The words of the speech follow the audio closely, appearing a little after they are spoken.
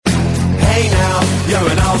Hey now, you're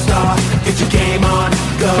an all-star. Get your game on,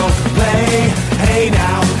 go play. Hey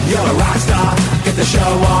now, you're a rock star. Get the show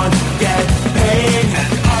on, get paid.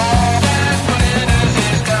 And all that glitters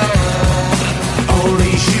is gold.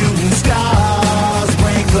 Only shooting stars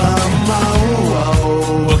break the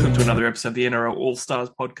mold. Welcome to another episode of the NRL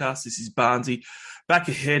All-Stars podcast. This is Barnesy, back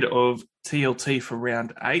ahead of TLT for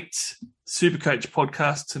round 8. Supercoach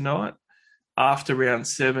podcast tonight. After round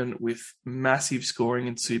 7 with massive scoring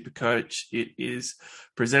in Supercoach, it is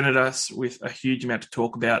presented us with a huge amount to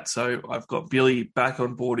talk about. So I've got Billy back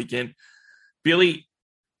on board again. Billy,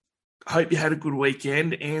 hope you had a good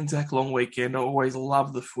weekend. Anzac long weekend. I always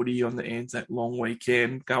love the footy on the Anzac long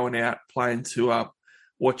weekend, going out, playing 2-up,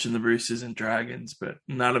 watching the Roosters and Dragons, but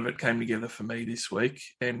none of it came together for me this week.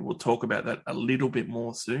 And we'll talk about that a little bit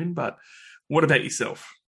more soon. But what about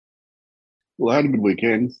yourself? Well, I had a good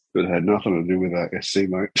weekend, but it had nothing to do with our SC,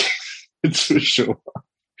 mate. It's for sure.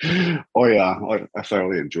 I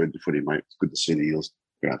thoroughly enjoyed the footy, mate. It's good to see the Eels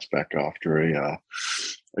bounce back after a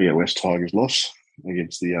West Tigers loss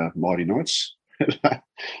against the Mighty Knights.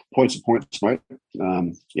 Points, mate.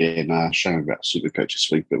 Shame about Supercoach this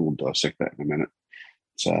week, but we'll dissect that in a minute.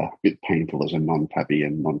 It's a bit painful as a non-Pappy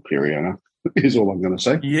and non-Cleary owner, is all I'm going to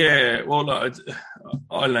say. Yeah, well, no,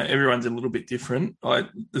 I don't know. Everyone's a little bit different. The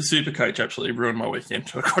Supercoach absolutely ruined my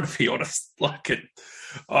weekend. I've got to be honest.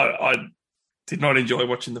 I did not enjoy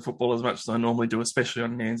watching the football as much as I normally do, especially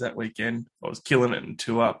on an Anzac weekend. I was killing it in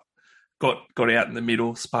 2-up. Got out in the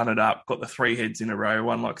middle, spun it up, got the 3 heads in a row,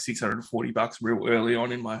 won like $640 real early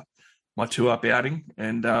on in my 2-up outing,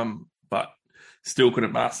 and but still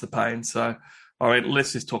couldn't mask the pain. So, all right,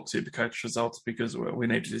 let's just talk Supercoach results because we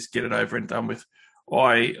need to just get it over and done with.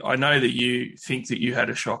 I know that you think that you had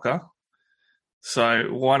a shocker, so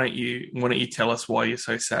why don't you tell us why you're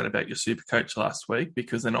so sad about your Supercoach last week?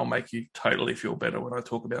 Because then I'll make you totally feel better when I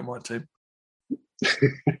talk about my team.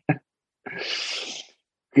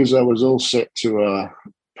 Because I was all set to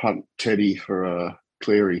punt Teddy for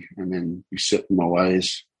Cleary and then be set in my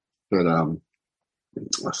ways, but I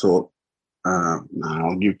thought, no,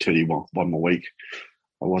 I'll give Teddy one more week.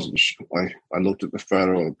 I wasn't. I looked at the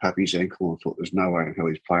photo of Pappy's ankle and thought, "There's no way in hell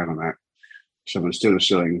he's playing on that." So instead of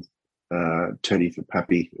selling Teddy for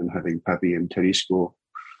Pappy and having Pappy and Teddy score,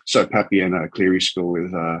 so Pappy and Cleary score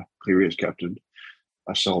with Cleary as captain,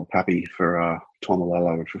 I sold Pappy for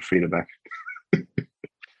Tomalolo and for Feederback.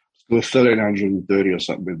 With 1,330 or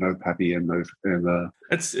something with no Pappy and no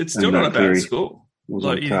it's still not a bad score. It was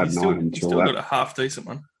like card 9 you still got a half decent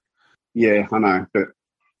one. Yeah, I know, but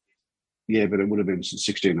it would have been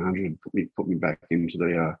 1,600 put me back into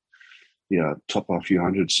the top of a few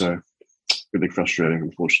hundred. So really frustrating,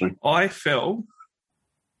 unfortunately. I fell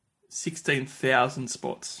 16,000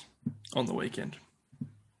 spots on the weekend.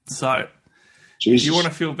 So Jesus. If you want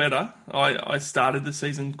to feel better, I started the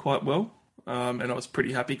season quite well, and I was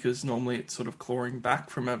pretty happy because normally it's sort of clawing back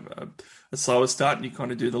from a slower start, and you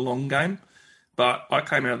kind of do the long game. But I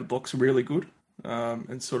came out of the blocks really good.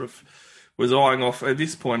 And sort of was eyeing off. At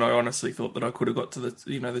this point, I honestly thought that I could have got to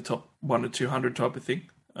the top 1 to 200 type of thing,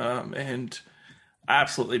 and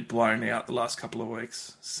absolutely blown out the last couple of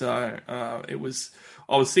weeks. So I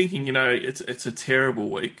was thinking, it's a terrible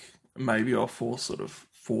week. Maybe I'll fall sort of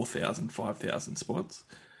 4,000, 5,000 spots,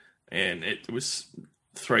 and it was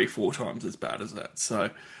 3-4 times as bad as that. So.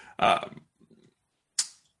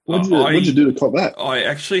 What'd you do to cop that? I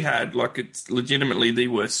actually had, it's legitimately the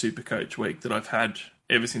worst Supercoach week that I've had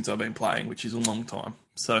ever since I've been playing, which is a long time.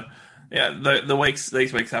 So, yeah,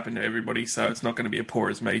 these weeks happen to everybody, so it's not going to be a poor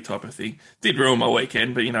as me type of thing. Did ruin my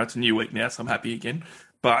weekend, but, it's a new week now, so I'm happy again.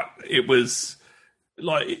 But it was,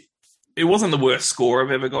 it wasn't the worst score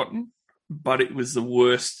I've ever gotten, but it was the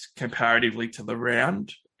worst comparatively to the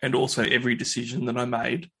round, and also every decision that I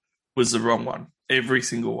made was the wrong one. Every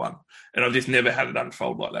single one. And I've just never had it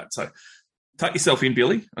unfold like that. So tuck yourself in,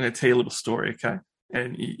 Billy. I'm going to tell you a little story, okay?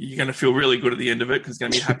 And you're going to feel really good at the end of it because it's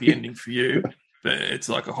going to be a happy ending for you. But it's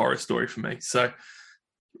like a horror story for me. So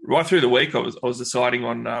right through the week, I was deciding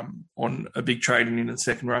on a big trading in the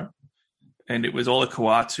second row. And it was Ola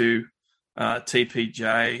Kawatu,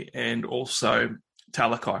 TPJ, and also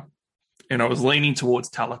Talakai. And I was leaning towards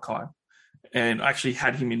Talakai. And I actually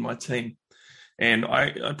had him in my team. And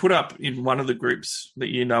I put up in one of the groups that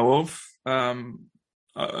you know of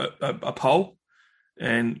a poll,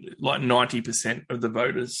 and 90% of the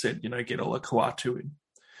voters said, get Ola Kawatu in.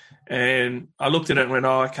 And I looked at it and went,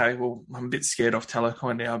 oh, okay, well, I'm a bit scared off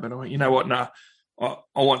Talakai now, but I went, you know what, I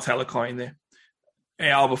want Talakai in there. An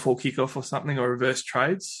hour before kickoff or something, I reversed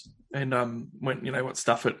trades and went, what,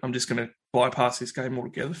 stuff it. I'm just going to bypass this game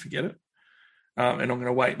altogether, forget it. And I'm going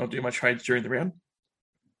to wait and I'll do my trades during the round.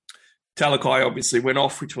 Talakai obviously went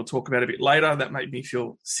off, which we'll talk about a bit later. That made me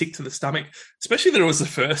feel sick to the stomach, especially that it was the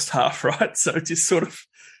first half, right? So it just sort of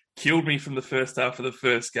killed me from the first half of the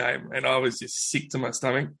first game, and I was just sick to my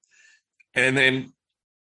stomach. And then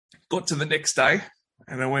got to the next day,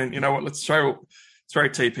 and I went, you know what, let's throw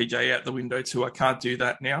TPJ out the window too. I can't do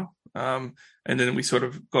that now. And then we sort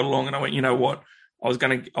of got along, and I went, you know what, I was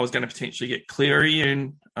going to potentially get Cleary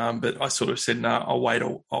in, but I sort of said, no,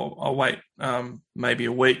 I'll wait maybe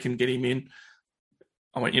a week and get him in.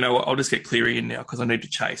 I went, you know what, I'll just get Cleary in now because I need to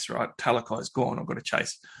chase, right? Talakai's gone, I've got to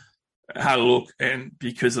chase. I had a look, and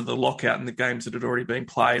because of the lockout and the games that had already been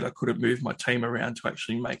played, I couldn't move my team around to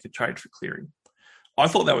actually make a trade for Cleary. I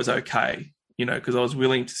thought that was okay, you know, because I was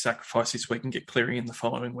willing to sacrifice this week and get Cleary in the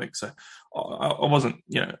following week. So I wasn't,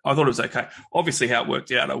 you know, I thought it was okay. Obviously, how it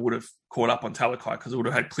worked out, I would have caught up on Talakai because I would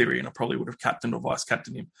have had Cleary and I probably would have captained or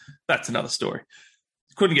vice-captained him. That's another story.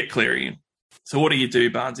 Couldn't get Cleary in. So what do you do,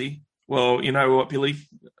 Barnesy? Well, you know what, Billy?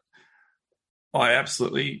 I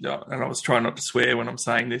absolutely, and I was trying not to swear when I'm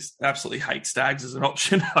saying this, absolutely hate Stags as an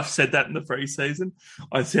option. I've said that in the pre-season.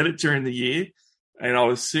 I said it during the year. And I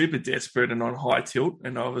was super desperate and on high tilt.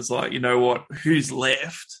 And I was like, you know what? Who's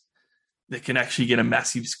left that can actually get a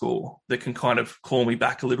massive score that can kind of claw me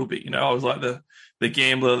back a little bit? You know, I was like the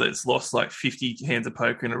gambler that's lost like 50 hands of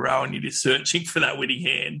poker in a row and you're just searching for that winning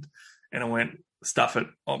hand. And I went, stuff it.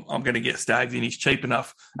 I'm going to get Stags in. He's cheap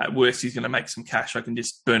enough. At worst, he's going to make some cash. I can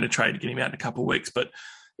just burn a trade to get him out in a couple of weeks. But,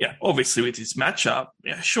 yeah, obviously with this matchup,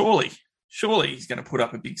 yeah, surely he's going to put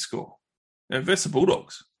up a big score. Versus the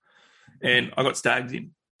Bulldogs. And I got Stags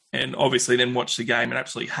in, and obviously then watched the game and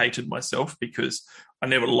absolutely hated myself because I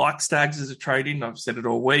never liked Stags as a trade-in. I've said it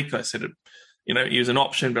all week. I said it, you know, he was an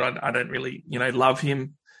option, but I don't really, you know, love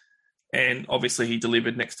him. And obviously he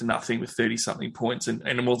delivered next to nothing with 30-something points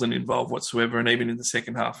and wasn't involved whatsoever. And even in the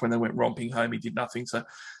second half when they went romping home, he did nothing. So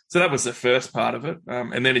that was the first part of it.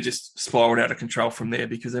 And then it just spiraled out of control from there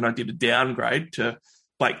because then I did a downgrade to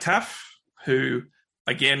Blake Taff, who –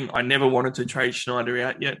 again, I never wanted to trade Schneider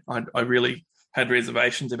out yet. I really had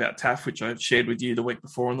reservations about Taff, which I shared with you the week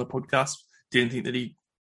before on the podcast. Didn't think that he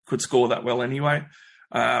could score that well anyway.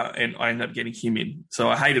 And I ended up getting him in. So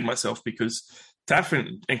I hated myself because Taff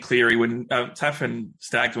and Cleary, Taff and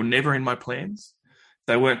Stags were never in my plans.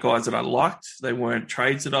 They weren't guys that I liked. They weren't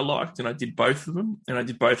trades that I liked. And I did both of them. And I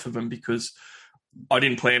did both of them because I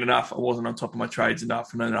didn't plan enough. I wasn't on top of my trades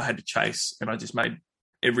enough. And then I had to chase. And I just made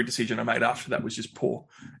every decision I made after that was just poor.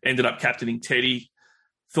 Ended up captaining Teddy.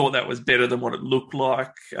 Thought that was better than what it looked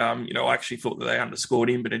like. You know, I actually thought that they underscored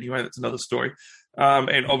him, but anyway, that's another story.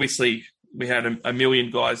 And obviously, we had a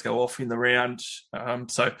million guys go off in the round.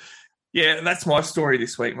 So, yeah, that's my story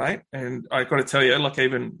this week, mate. And I got to tell you, like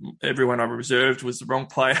even everyone I reserved was the wrong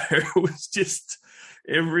player. It was just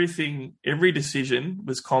everything. Every decision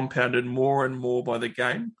was compounded more and more by the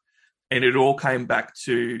game. And it all came back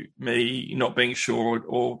to me not being sure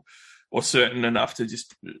or certain enough to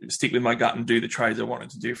just stick with my gut and do the trades I wanted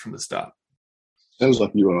to do from the start. Sounds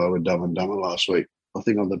like you and I were dumb and dumber last week. I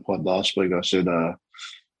think on the pod last week I said, I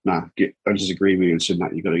disagree with you and said, no,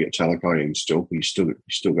 you've got to get Talakai in still. He's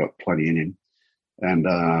still got plenty in him. And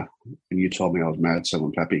you told me I was mad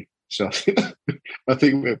selling Pappy. So I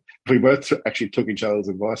think if we both actually took each other's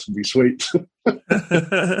advice, it'd be sweet.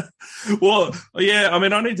 Well, yeah, I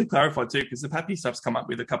mean, I need to clarify too, because the Pappy stuff's come up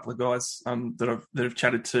with a couple of guys that have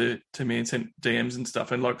chatted to me and sent DMs and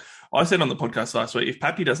stuff. And like I said on the podcast last week, if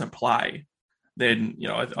Pappy doesn't play, then, you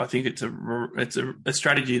know, I think it's a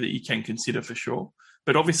strategy that you can consider for sure.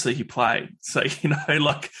 But obviously he played. So, you know,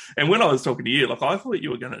 like, and when I was talking to you, like, I thought you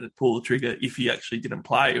were going to pull the trigger if he actually didn't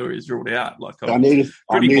play or is ruled out. Like, pretty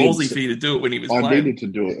ballsy for you to do it when he was playing. I needed to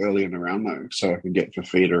do it early in the round, though, so I could get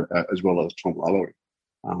Fafita as well as Tom Lalo.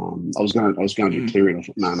 I was going to do Cleary, and I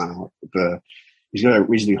thought, no, he's got a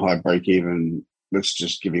reasonably high break even. Let's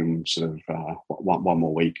just give him sort of one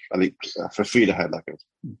more week. I think Fafita had like a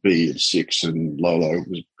B at 6, and Lolo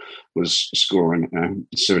was scoring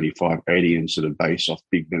 75, 80 and sort of base off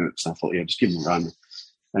big minutes. And I thought, yeah, just give him a run.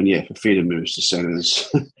 And yeah, Fafita moves to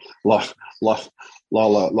centres. Lolo's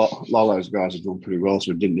guys are doing pretty well,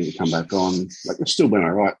 so it didn't need to come back on. Like, it's still been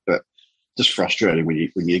all right, but just frustrating when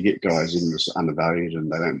you get guys in this undervalued and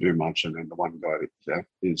they don't do much, and then the one guy that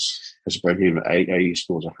has a break even at 80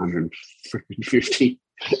 scores 150.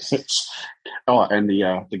 And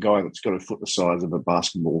the guy that's got a foot the size of a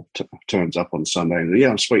basketball turns up on Sunday and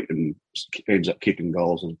I'm sweet and ends up kicking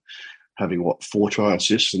goals and having 4 try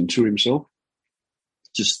assists and 2 himself.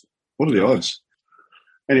 Just what are the odds?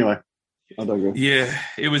 Anyway, I don't know. Yeah,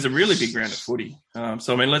 it was a really big round of footy.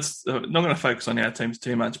 So I mean, let's not going to focus on our teams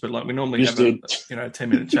too much, but like we normally have a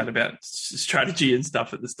 10-minute chat about strategy and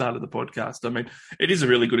stuff at the start of the podcast. I mean, it is a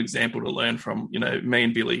really good example to learn from. Me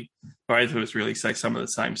and Billy, both of us really say some of the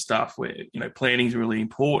same stuff. Where planning is really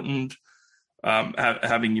important.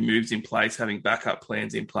 Having your moves in place, having backup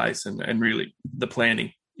plans in place, and really the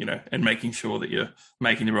planning. And making sure that you're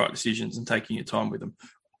making the right decisions and taking your time with them.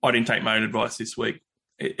 I didn't take my own advice this week.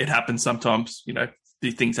 It happens sometimes,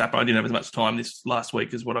 these things happen. I didn't have as much time this last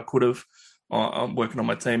week as what I could have. I'm working on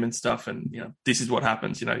my team and stuff. And, this is what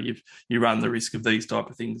happens. You run the risk of these type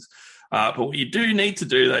of things. But what you do need to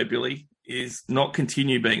do, though, Billy, is not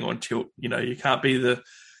continue being on tilt. You can't be the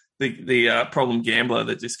problem gambler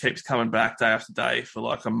that just keeps coming back day after day for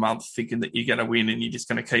like a month thinking that you're going to win and you're just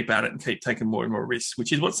going to keep at it and keep taking more and more risks,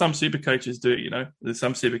 which is what some super coaches do. There's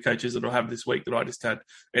some super coaches that I'll have this week that I just had,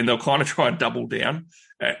 and they'll kind of try and double down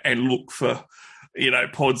and look for,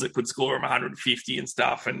 pods that could score them 150 and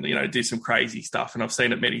stuff and, do some crazy stuff. And I've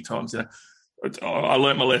seen it many times. I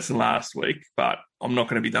learnt my lesson last week, but I'm not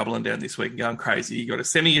going to be doubling down this week and going crazy. You got to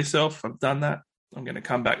center yourself. I've done that. I'm going to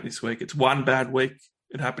come back this week. It's one bad week.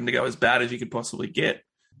 It happened to go as bad as you could possibly get,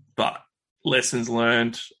 but lessons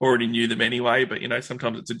learned, already knew them anyway. But,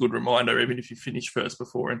 sometimes it's a good reminder, even if you finish first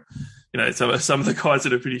before. And, some of the guys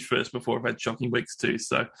that have finished first before have had shocking weeks too.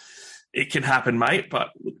 So it can happen, mate. But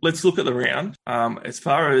let's look at the round. As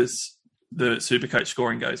far as the Supercoach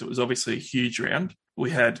scoring goes, it was obviously a huge round. We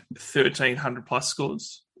had 1,300 plus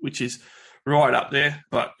scores, which is right up there,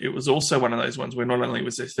 but it was also one of those ones where not only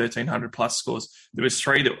was there 1,300 plus scores, there was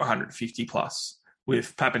 3 that were 150 plus.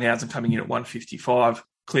 With Pappenhausen coming in at 155,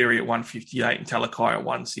 Cleary at 158, and Talakai at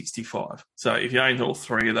 165. So if you owned all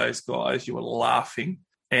 3 of those guys, you were laughing.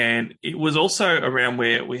 And it was also around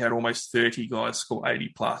where we had almost 30 guys score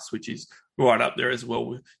 80 plus, which is right up there as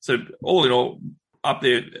well. So all in all, up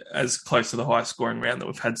there as close to the highest scoring round that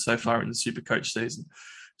we've had so far in the Supercoach season.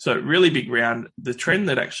 So really big round. The trend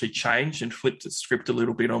that actually changed and flipped its script a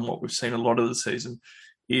little bit on what we've seen a lot of the season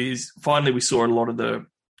is finally we saw a lot of the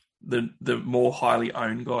more highly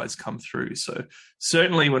owned guys come through. So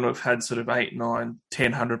certainly when we've had sort of 8, 9,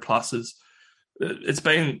 1,000 pluses, it's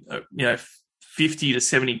been, 50 to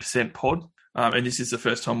 70% pod. And this is the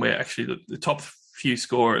first time where actually the top few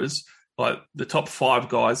scorers, like the top 5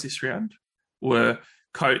 guys this round were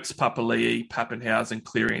Coates, Papali'i, Pappenhausen,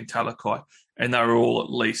 Cleary and Talakai. And they were all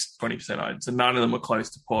at least 20% owned. So none of them were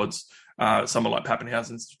close to pods. Someone like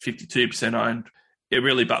Pappenhausen's 52% owned. It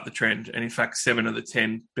really bucked the trend. And in fact, 7 of the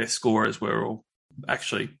 10 best scorers were all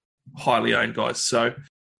actually highly owned guys. So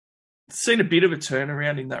seen a bit of a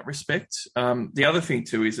turnaround in that respect. The other thing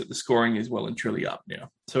too is that the scoring is well and truly up now.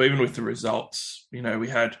 So even with the results, we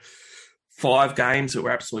had 5 games that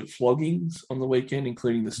were absolute floggings on the weekend,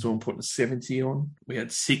 including the Storm putting a 70 on. We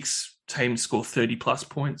had 6 teams score 30 plus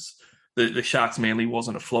points. The Sharks Manly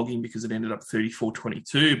wasn't a flogging because it ended up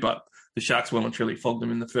 34-22, but the Sharks well and truly flogged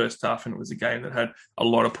them in the first half, and it was a game that had a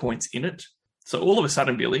lot of points in it. So all of a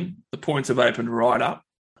sudden, Billy, the points have opened right up.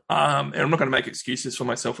 And I'm not going to make excuses for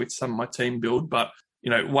myself with some of my team build, but,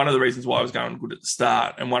 one of the reasons why I was going good at the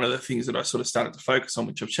start, and one of the things that I sort of started to focus on,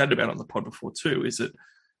 which I've chatted about on the pod before too, is that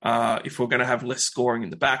if we're going to have less scoring in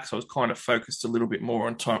the back, so I was kind of focused a little bit more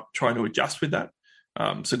on trying to adjust with that.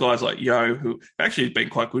 So guys like Yo, who actually has been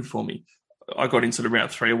quite good for me, I got in sort of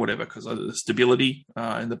round 3 or whatever because of the stability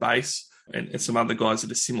in the base and some other guys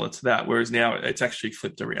that are similar to that, whereas now it's actually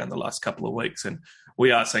flipped around the last couple of weeks and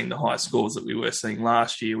we are seeing the high scores that we were seeing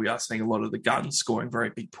last year. We are seeing a lot of the guns scoring very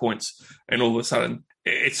big points, and all of a sudden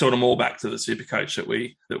it's sort of more back to the Supercoach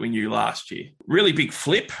that we knew last year. Really big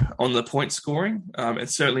flip on the point scoring, and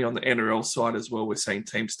certainly on the NRL side as well. We're seeing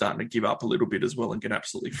teams starting to give up a little bit as well and get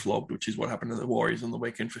absolutely flogged, which is what happened to the Warriors on the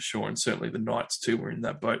weekend for sure, and certainly the Knights too were in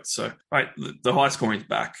that boat. So, mate, the high scoring is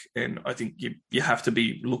back, and I think you have to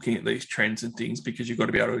be looking at these trends and things because you've got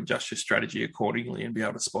to be able to adjust your strategy accordingly and be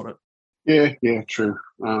able to spot it. Yeah, true.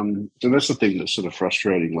 So that's the thing that's sort of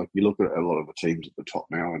frustrating. Like you look at a lot of the teams at the top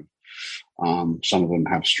now, and some of them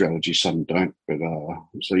have strategy, some don't. But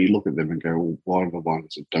so you look at them and go, well, why are the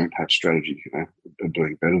ones that don't have strategy, are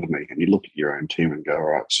doing better than me? And you look at your own team and go, all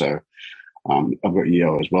right, so I've got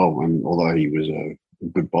Yeo as well, and although he was a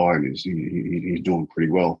good buy and he's doing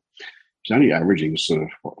pretty well, he's only averaging sort of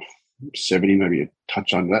 70, maybe a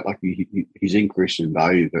touch under that. Like he's increased in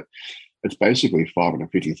value, but it's basically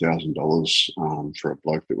 $550,000 for a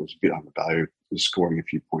bloke that was a bit undervalued, is scoring a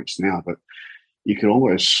few points now. But you can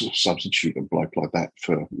almost substitute a bloke like that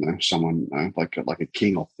for someone like a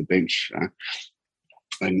king off the bench,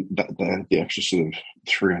 and the extra sort of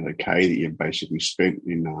 $300K that you've basically spent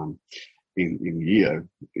in in year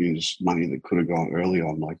is money that could have gone early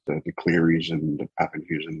on, like the Clearys and the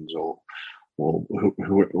Pappenhuisens or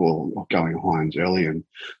going Hines early and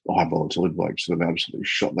the high volatility blokes. So they've absolutely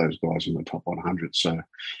shot those guys in the top 100. So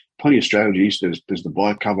plenty of strategies. There's the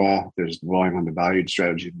buy cover, there's the buying undervalued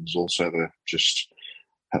strategy. There's also the just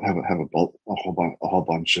have a whole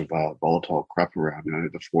bunch of volatile crap around,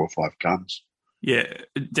 the 4 or 5 guns. Yeah,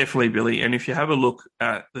 definitely, Billy. And if you have a look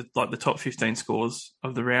at the top 15 scores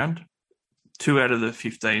of the round, 2 out of the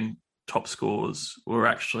 15 top scores were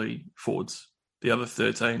actually forwards. The other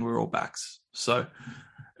 13 were all backs. So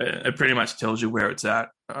it pretty much tells you where it's at.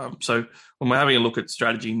 So when we're having a look at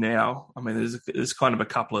strategy now, I mean, there's kind of a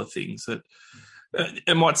couple of things that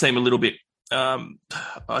it might seem a little bit,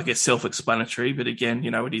 I guess, self-explanatory, but again,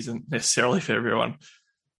 it isn't necessarily for everyone.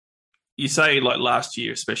 You say, like last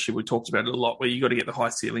year, especially, we talked about it a lot, where you got to get the high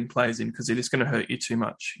ceiling players in because it is going to hurt you too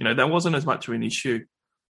much. That wasn't as much of an issue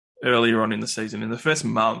earlier on in the season. In the first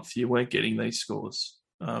month, you weren't getting these scores.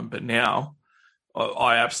 But now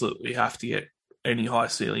I absolutely have to get any high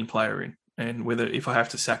ceiling player in. And if I have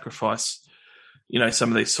to sacrifice,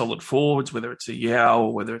 some of these solid forwards, whether it's a Yao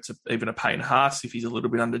or whether it's even a Payne Haas, if he's a little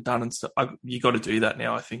bit underdone and stuff, you got to do that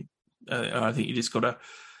now, I think. I think you just got to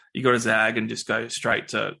zag and just go straight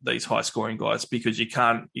to these high scoring guys because you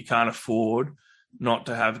can't afford not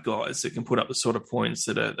to have guys that can put up the sort of points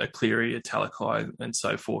that a Cleary, a Talakai and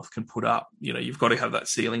so forth can put up. You've got to have that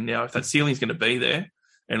ceiling now. If that ceiling is going to be there,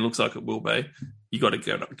 and it looks like it will be, you got to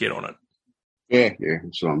get on it. Yeah,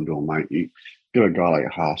 that's what I'm doing, mate. You got a guy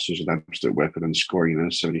like Haas who's an absolute weapon and scoring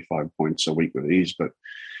 75 points a week with ease, but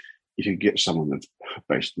you can get someone that's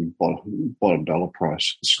basically bottom dollar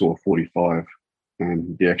price, score 45,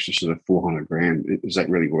 and the extra sort of 400 grand. Is that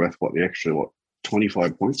really worth the extra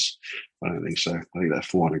 25 points? I don't think so. I think that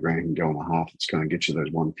 400 grand can go on the half. It's going to get you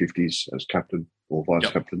those 150s as captain or vice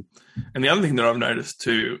captain. And the other thing that I've noticed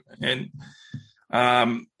too, and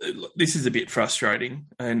this is a bit frustrating,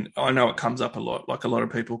 and I know it comes up a lot. Like a lot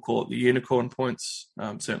of people call it the unicorn points.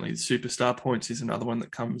 Certainly the superstar points is another one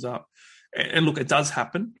that comes up. And look, it does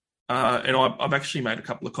happen. And I've actually made a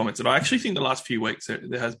couple of comments, and I actually think the last few weeks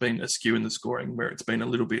there has been a skew in the scoring where it's been a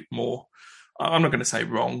little bit more, I'm not going to say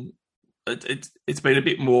wrong, it's been a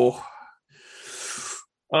bit more,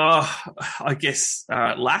 I guess,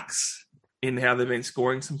 lax in how they've been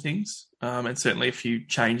scoring some things, and certainly a few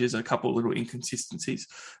changes, a couple of little inconsistencies.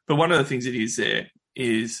 But one of the things that is there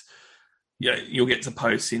is, you'll get to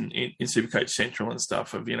posts in Supercoach Central and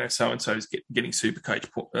stuff of, so-and-so's getting Supercoach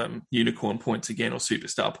unicorn points again or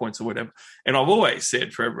superstar points or whatever. And I've always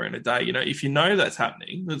said forever and a day, if you know that's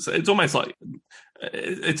happening, it's almost like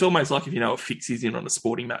if you know a fix is in on a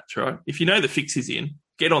sporting match, right? If you know the fix is in,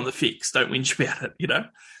 get on the fix. Don't whinge about it,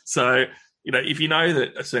 So, if you know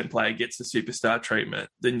that a certain player gets the superstar treatment,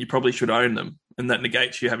 then you probably should own them. And that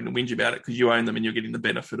negates you having to whinge about it because you own them and you're getting the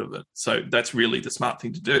benefit of it. So that's really the smart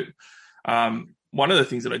thing to do. One of the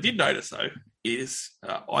things that I did notice, though, is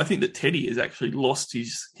I think that Teddy has actually lost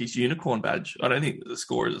his unicorn badge. I don't think that the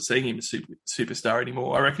scorers are seeing him as superstar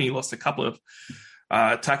anymore. I reckon he lost a couple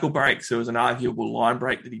of tackle breaks. There was an arguable line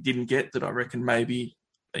break that he didn't get that I reckon maybe,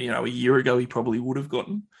 a year ago he probably would have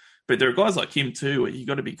gotten. But there are guys like him too where you've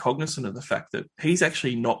got to be cognizant of the fact that he's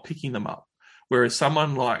actually not picking them up. Whereas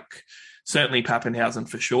someone like certainly Pappenhausen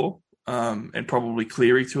for sure, and probably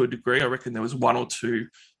Cleary to a degree, I reckon there was 1 or 2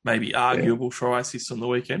 maybe arguable try assists on the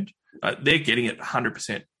weekend. They're getting it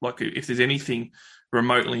 100%. Like if there's anything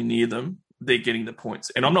remotely near them, they're getting the points.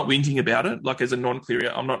 And I'm not whinging about it. Like as a non-Cleary,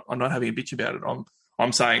 I'm not having a bitch about it.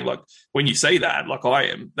 I'm saying, like, when you see that, like I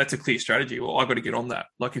am, that's a clear strategy. Well, I got to get on that.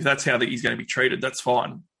 Like if that's how he's going to be treated, that's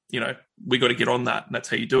fine. We got to get on that, and that's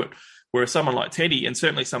how you do it. Whereas someone like Teddy, and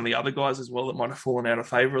certainly some of the other guys as well that might have fallen out of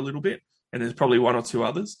favour a little bit, and there's probably 1 or 2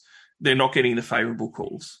 others, they're not getting the favourable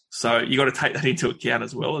calls. So you got to take that into account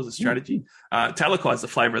as well as a strategy. Talakai's the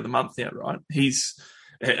flavour of the month now, right? He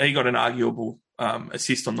got an arguable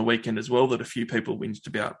assist on the weekend as well that a few people whinged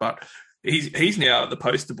about, but he's now the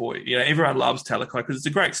poster boy. Everyone loves Talakai because it's a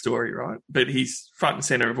great story, right? But he's front and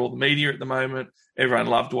centre of all the media at the moment. Everyone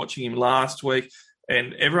loved watching him last week,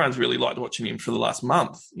 and everyone's really liked watching him for the last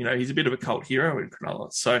month. He's a bit of a cult hero in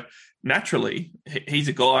Cronulla. So naturally, he's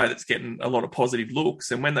a guy that's getting a lot of positive looks.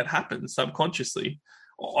 And when that happens, subconsciously,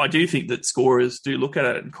 I do think that scorers do look at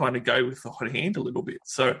it and kind of go with the hot hand a little bit.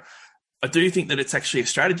 So I do think that it's actually a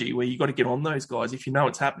strategy where you got to get on those guys if you know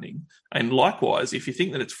it's happening. And likewise, if you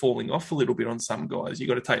think that it's falling off a little bit on some guys, you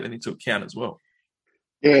got to take that into account as well.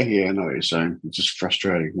 Yeah, I know what you're saying. It's just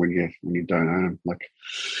frustrating when you don't own them. Like,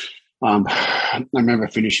 I remember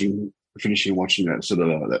finishing finishing watching that sort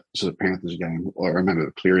of Panthers game, I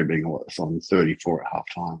remember Cleary being on 34 at half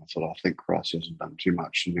time. I thought, I think Christ, he hasn't done too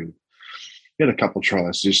much. And then he had a couple of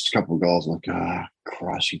tries, just a couple of goals. Like,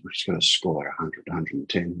 Christ, he's going to score like 100,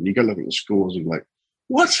 110. And you go look at the scores and you're like,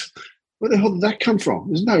 what? Where the hell did that come from?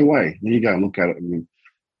 There's no way. And then you go and look at it and then,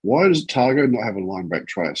 why does Targo not have a line break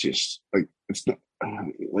try assist? Like, it's not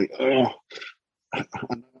I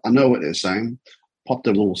know what they're saying. Popped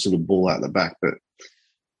a little sort of ball out the back, but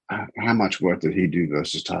how much work did he do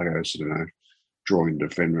versus Targo? So, drawing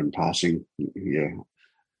defender and passing. Yeah,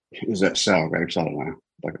 is that sour grapes? I don't know.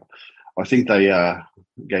 Like, I think they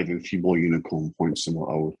gave him a few more unicorn points than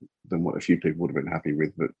what a few people would have been happy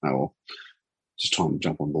with. But just time to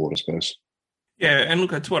jump on board, I suppose. Yeah, and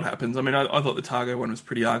look, that's what happens. I mean, I thought the Targo one was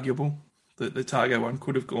pretty arguable. The Targo one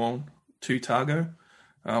could have gone to Targo.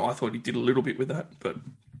 I thought he did a little bit with that, but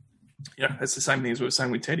yeah, it's the same thing as we were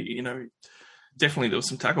saying with Teddy. Definitely there was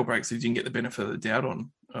some tackle breaks that he didn't get the benefit of the doubt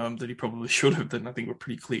on that he probably should have. Then I think were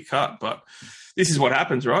pretty clear cut. But this is what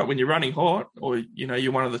happens, right? When you're running hot, or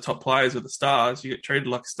you're one of the top players of the Stars, you get treated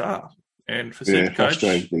like a star. And for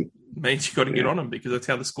Supercoach, means you got to get on them because that's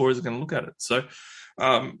how the scorers are going to look at it. So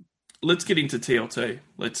let's get into TLT.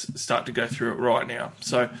 Let's start to go through it right now.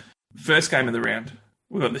 So first game of the round,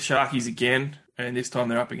 we've got the Sharkies again. And this time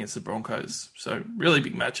they're up against the Broncos. So really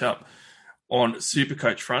big matchup on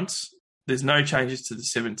Supercoach fronts. There's no changes to the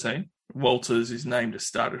 17. Walters is named as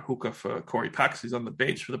started hooker for Corey Pax, who's on the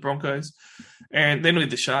bench for the Broncos. And then with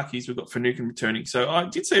the Sharkies, we've got Finucane returning. So I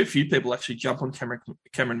did see a few people actually jump on Cameron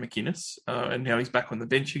McInnes, and now he's back on the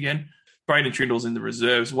bench again. Braden Trindle's in the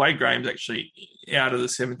reserves. Wade Graham's actually out of the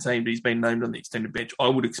 17, but he's been named on the extended bench. I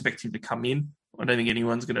would expect him to come in. I don't think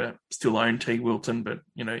anyone's going to still own T. Wilton, but,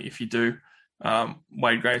 if you do,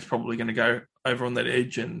 Wade Graham's probably going to go over on that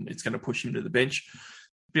edge and it's going to push him to the bench.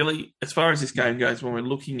 Billy, as far as this game goes, when we're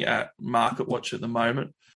looking at Market Watch at the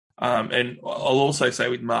moment, and I'll also say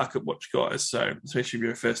with Market Watch guys, so especially if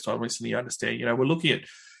you're a first-time listener, you understand, we're looking at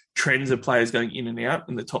trends of players going in and out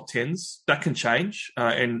in the top 10s. That can change.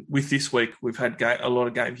 And with this week, we've had a lot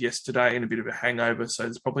of games yesterday and a bit of a hangover, so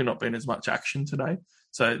there's probably not been as much action today.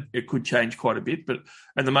 So it could change quite a bit. But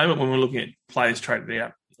at the moment, when we're looking at players traded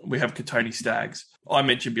out, we have Katoni Staggs. I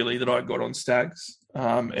mentioned, Billy, that I got on Staggs,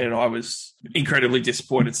 and I was incredibly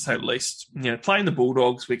disappointed, to say the least. Playing the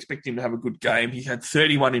Bulldogs, we expect him to have a good game. He had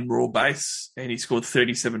 31 in raw base, and he scored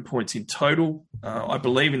 37 points in total. I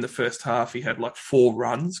believe in the first half he had like 4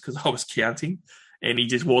 runs, because I was counting, and he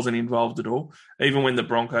just wasn't involved at all. Even when the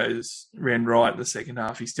Broncos ran right in the second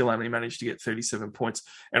half, he still only managed to get 37 points.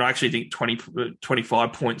 And I actually think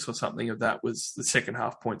 25 points or something of that was the second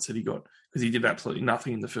half points that he got, because he did absolutely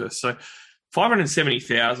nothing in the first. So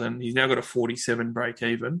 570,000, he's now got a 47 break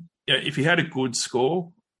even. If he had a good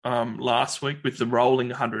score last week with the rolling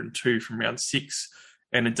 102 from round 6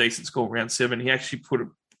 and a decent score round 7, he actually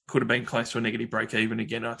could have been close to a negative break even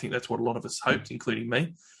again. I think that's what a lot of us hoped, including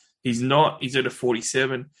me. He's not. He's at a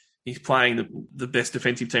 47. He's playing the best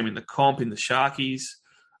defensive team in the comp, in the Sharkies.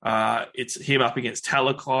 It's him up against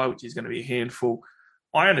Talakai, which is going to be a handful.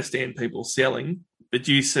 I understand people selling, but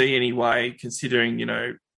do you see any way, considering,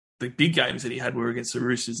 the big games that he had were against the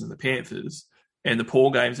Roosters and the Panthers, and the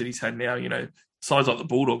poor games that he's had now, sides like the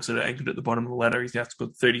Bulldogs that are anchored at the bottom of the ladder, he's now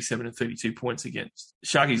scored 37 and 32 points against.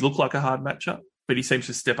 Sharkies look like a hard matchup, but he seems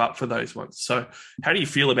to step up for those ones. So how do you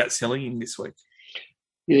feel about selling him this week?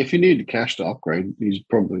 Yeah, if you need the cash to upgrade, he's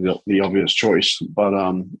probably the obvious choice. But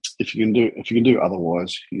if you can do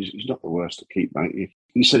otherwise, he's not the worst to keep, mate.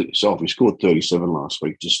 You said it yourself. He scored 37 last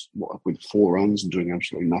week, just with 4 runs and doing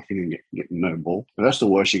absolutely nothing and getting no ball. But that's the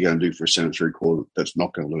worst you're going to do for a centre three quarter that's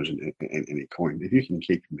not going to lose any coin. If you can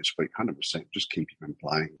keep him this week, 100%, just keep him in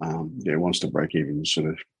playing. Once the break even sort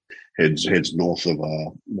of heads north of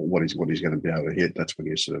what he's going to be able to hit, that's when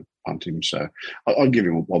you sort of punt him. So I'd give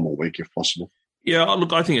him one more week if possible. Yeah,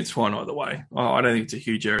 look, I think it's fine either way. I don't think it's a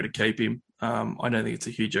huge error to keep him. I don't think it's a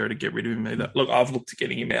huge error to get rid of him either. Look, I've looked at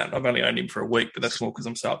getting him out. I've only owned him for a week, but that's more because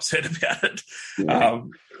I'm so upset about it. Yeah.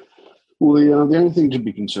 Well, the only thing to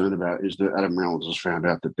be concerned about is that Adam Reynolds has found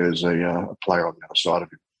out that there's a player on the other side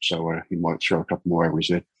of him, so he might throw a couple more over his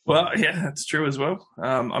head. Well, yeah, that's true as well.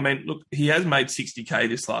 Look, he has made 60K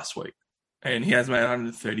this last week, and he has made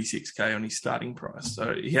 136K on his starting price,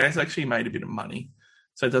 so he has actually made a bit of money.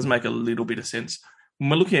 So it does make a little bit of sense. When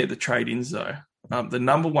we're looking at the trade-ins, though, the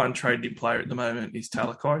number one traded player at the moment is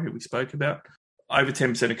Talakai, who we spoke about. Over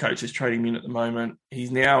 10% of coaches trading him in at the moment.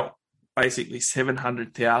 He's now basically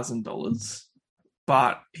 $700,000,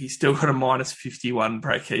 but he's still got a minus 51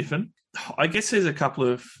 break even. I guess there's a couple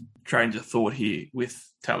of trains of thought here with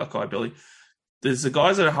Talakai, Billy. there's the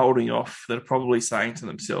guys that are holding off that are probably saying to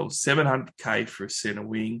themselves, 700K for a centre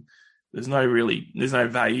wing. There's no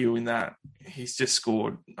value in that. He's just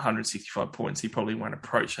scored 165 points. He probably won't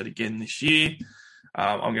approach that again this year.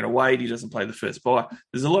 I'm going to wait. He doesn't play the first buy.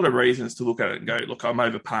 There's a lot of reasons to look at it and go, look, I'm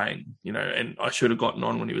overpaying, and I should have gotten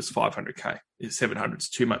on when he was 500K. 700 is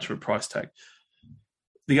too much for a price tag.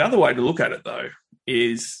 The other way to look at it, though,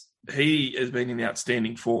 is he has been in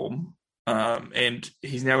outstanding form, and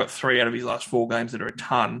he's now got 3 out of his last 4 games that are a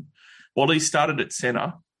ton. While he started at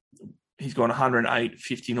centre, he's gone 108,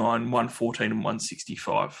 59, 114 and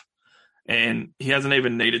 165. And he hasn't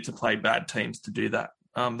even needed to play bad teams to do that.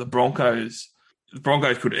 The Broncos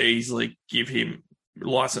could easily give him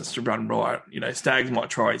license to run right. Stags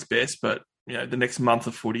might try his best, but, the next month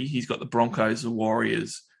of footy, he's got the Broncos, the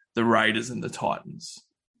Warriors, the Raiders and the Titans.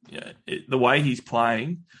 The way he's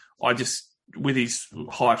playing, with his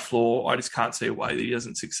high floor, I just can't see a way that he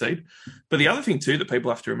doesn't succeed. But the other thing too that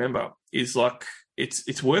people have to remember is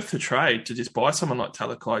it's worth the trade to just buy someone like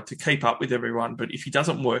Talakai to keep up with everyone. But if he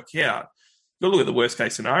doesn't work out, you've got to look at the worst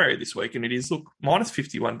case scenario this week, and it is, minus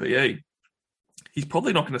 51 BE. He's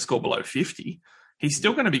probably not going to score below 50. He's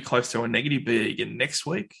still going to be close to a negative BE again next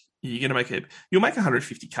week. You'll make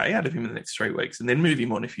 150K out of him in the next 3 weeks and then move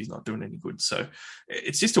him on if he's not doing any good. So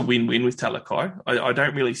it's just a win-win with Talakai. I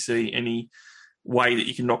don't really see any way that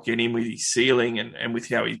you can not get him with his ceiling and with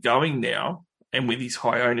how he's going now and with his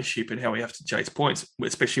high ownership and how we have to chase points,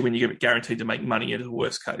 especially when you get guaranteed to make money at the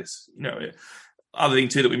worst case. Other thing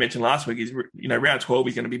too that we mentioned last week is, round 12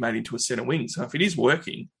 he's going to be made into a centre wing. So if it is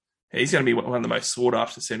working, he's going to be one of the most sought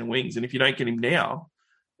after centre wings. And if you don't get him now,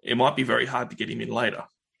 it might be very hard to get him in later.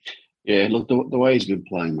 Yeah, look, the way he's been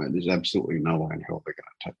playing, mate, there's absolutely no way in hell they're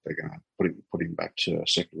going to put him back to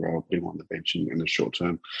second row, put him on the bench in the short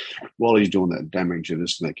term. While he's doing that damage, they're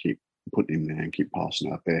just going to keep putting him there and keep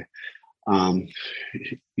passing out there.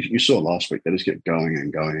 You saw last week, they just kept going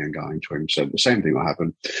and going and going to him. So the same thing will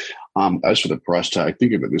happen. As for the price tag,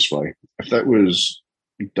 think of it this way. If that was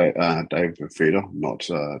Dave Fifita, not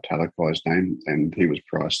Talakai's name, and he was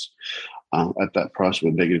priced at that price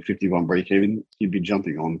with negative 51 break even, you'd be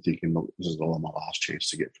jumping on thinking, look, this is my last chance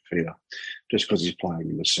to get Fifita. Just because he's playing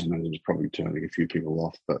in the centre is probably turning a few people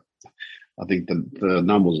off. But I think the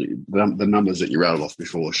numbers that you rattled off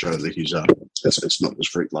before show that he's it's not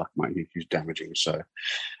just freak luck, mate. He's damaging. So,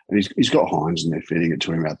 and he's got Hines in there feeding it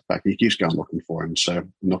to him out the back. He keeps going looking for him. So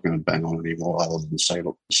I'm not going to bang on anymore other than say,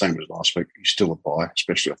 look, the same as last week. He's still a buy,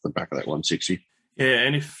 especially off the back of that 160. Yeah,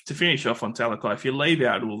 and if to finish off on Talakai, if you leave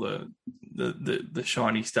out all the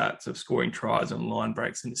shiny stats of scoring tries and line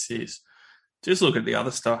breaks and assists, just look at the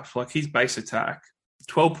other stuff. Like his base attack,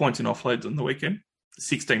 12 points in offloads on the weekend,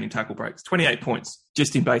 16 in tackle breaks, 28 points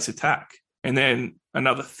just in base attack, and then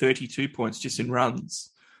another 32 points just in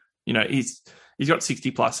runs. He's got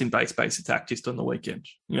 60 plus in base attack just on the weekend.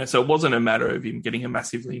 So it wasn't a matter of him getting a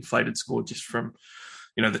massively inflated score just from,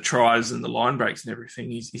 the tries and the line breaks and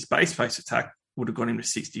everything. His base attack would have got him to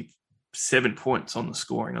 67 points on the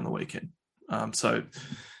scoring on the weekend.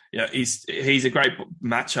 He's a great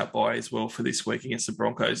matchup buy as well for this week against the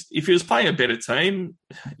Broncos. If he was playing a better team,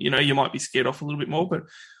 you might be scared off a little bit more, but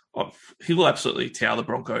he will absolutely tower the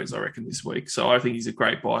Broncos, I reckon, this week. So I think he's a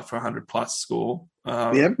great buy for 100-plus score. He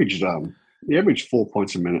averaged 4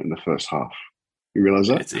 points a minute in the first half. You realise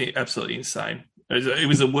that? It's absolutely insane. It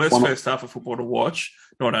was the worst first half of football to watch,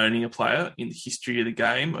 not owning a player in the history of the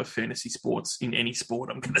game of fantasy sports, in any sport,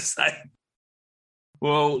 I'm going to say.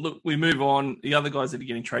 Well, look, we move on. The other guys that are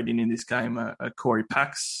getting traded in this game are Corey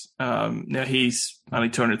Pax. Now, he's only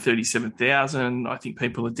 237,000. I think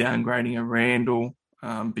people are downgrading a Randall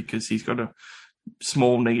because he's got a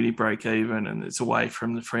small negative break even and it's away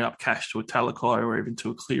from the free up cash to a Talakai or even to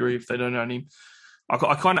a Cleary if they don't own him.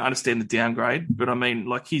 I kind of understand the downgrade, but I mean,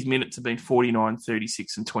 like his minutes have been 49,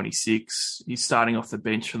 36 and 26. He's starting off the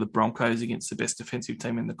bench for the Broncos against the best defensive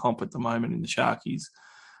team in the comp at the moment in the Sharkies.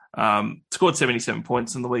 Scored 77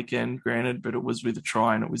 points on the weekend, granted, but it was with a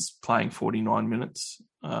try and it was playing 49 minutes.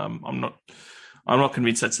 I'm not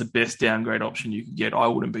convinced that's the best downgrade option you could get. I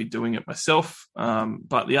wouldn't be doing it myself.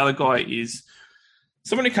 But the other guy is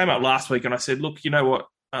someone who came up last week and I said, look, you know what?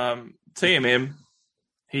 TMM,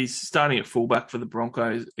 he's starting at fullback for the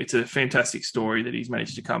Broncos. It's a fantastic story that he's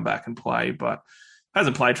managed to come back and play, but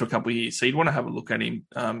hasn't played for a couple of years. So you'd want to have a look at him.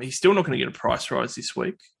 He's still not going to get a price rise this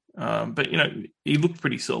week. But, he looked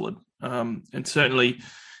pretty solid. And certainly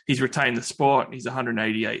he's retained the spot. He's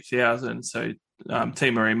 188,000. So T.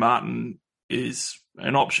 Marie Martin is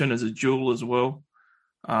an option as a dual as well.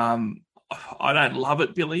 I don't love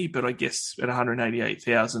it, Billy, but I guess at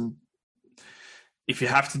 188,000, if you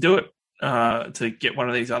have to do it, to get one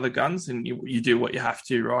of these other guns, and you do what you have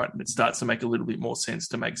to, right? And it starts to make a little bit more sense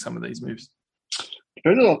to make some of these moves.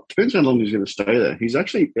 Depends how long he's going to stay there. He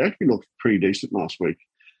actually looked pretty decent last week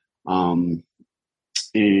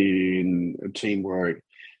in a team where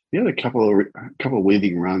he had a couple of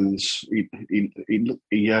weaving runs. He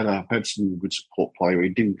had some good support play where he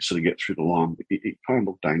didn't sort of get through the line. It kind of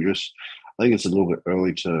looked dangerous. I think it's a little bit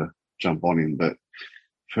early to jump on him, but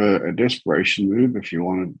for a desperation move, if you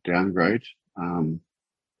want to downgrade,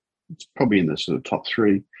 it's probably in the sort of top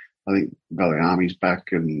three. I think Valiami's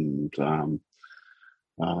back, and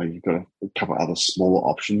you've got a couple of other smaller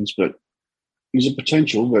options, but he's a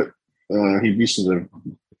potential, but he misses a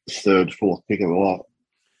third, fourth pick of the lot.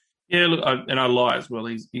 Yeah, look, I lie as well.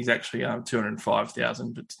 He's actually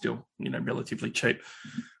 205,000, but still, relatively cheap.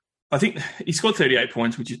 I think he scored 38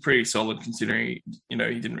 points, which is pretty solid considering, he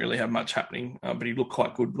didn't really have much happening, but he looked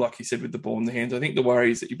quite good, like you said, with the ball in the hands. I think the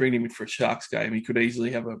worry is that you bring him in for a Sharks game, he could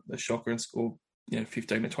easily have a shocker and score,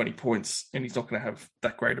 15 to 20 points, and he's not going to have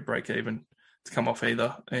that great a break even to come off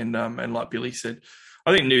either. And like Billy said,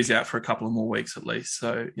 I think Nu's out for a couple of more weeks at least.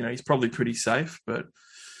 So, he's probably pretty safe, but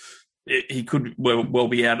he could well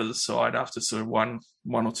be out of the side after sort of one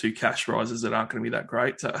or two cash rises that aren't going to be that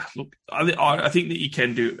great. So, look, I think that you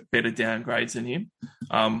can do better downgrades than him.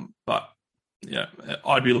 But,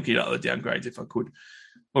 I'd be looking at other downgrades if I could.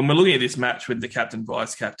 When we're looking at this match with the captain,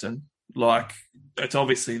 vice captain, it's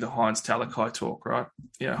obviously the Hines Talakai talk, right?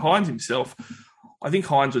 Hines himself, I think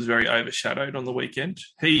Hines was very overshadowed on the weekend.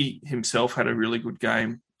 He himself had a really good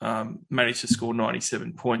game, managed to score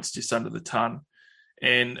 97 points, just under the ton.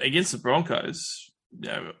 And against the Broncos,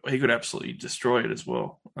 he could absolutely destroy it as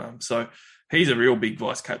well. So he's a real big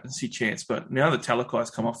vice-captaincy chance. But now that Talakai's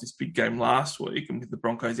come off this big game last week, and with the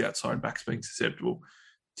Broncos outside backs being susceptible,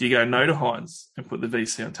 do you go no to Hines and put the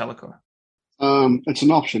VC on Talakai? It's an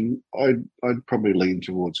option. I'd probably lean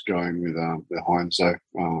towards going with Hines,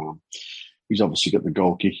 though. He's obviously got the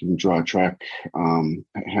goal kicking dry track. How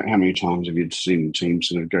many times have you seen teams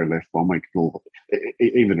sort of go left 1 week?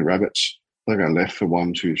 Even the Rabbits, they go left for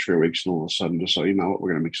 1, 2, 3 weeks, and all of a sudden just say, you know what, we're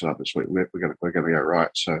going to mix it up this week. We're going to go right.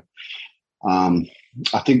 So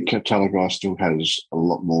I think Talakai still has a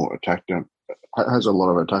lot more attack down, has a lot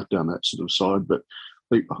of attack down that sort of side. But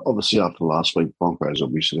obviously after last week, Broncos will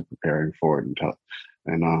be sort of preparing for it,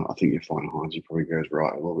 and I think you find Hines, he probably goes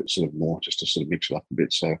right a little bit sort of more just to sort of mix it up a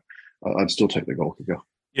bit. So I'd still take the goal kicker.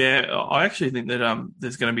 Yeah, I actually think that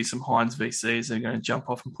there's going to be some Hines VCs that are going to jump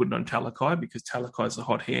off and put it on Talakai, because Talakai's a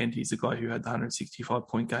hot hand. He's the guy who had the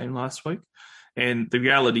 165-point game last week. And the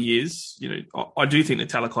reality is, I do think that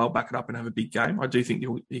Talakai will back it up and have a big game. I do think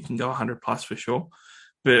he can go 100-plus for sure.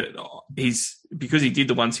 But because he did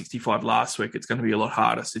the 165 last week, it's going to be a lot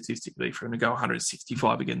harder statistically for him to go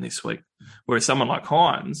 165 again this week. Whereas someone like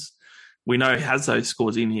Hines, we know he has those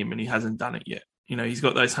scores in him and he hasn't done it yet. He's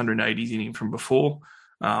got those 180s in him from before.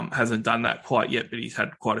 Hasn't done that quite yet, but he's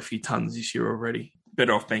had quite a few tons this year already.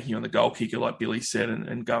 Better off banking on the goal kicker, like Billy said,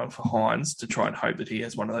 and going for Hines to try and hope that he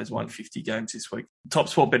has one of those 150 games this week. Top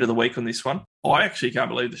Sport bet of the week on this one. I actually can't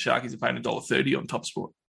believe the Sharkies are paying $1.30 on Top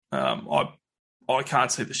Sport. I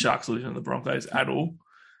can't see the Sharks losing to the Broncos at all.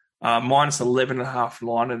 Minus 11.5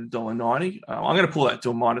 line at $1.90. I'm going to pull that to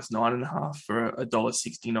a minus 9.5 for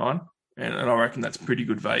 $1.69. And I reckon that's pretty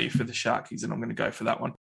good value for the Sharkies, and I'm going to go for that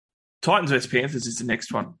one. Titans vs Panthers is the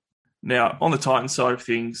next one. Now, on the Titans side of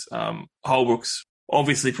things, Holbrook's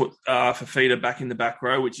obviously put Fafita back in the back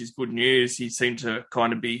row, which is good news. He seemed to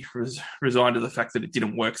kind of be resigned to the fact that it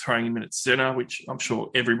didn't work throwing him in at centre, which I'm sure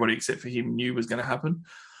everybody except for him knew was going to happen.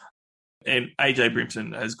 And AJ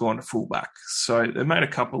Brimson has gone to fullback. So they made a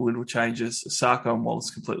couple of little changes. Sako and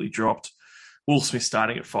Wallace completely dropped. Will Smith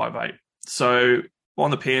starting at 5'8". So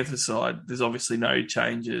on the Panthers side, there's obviously no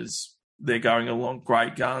changes. They're going along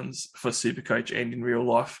great guns for Supercoach and in real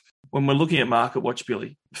life. When we're looking at market watch,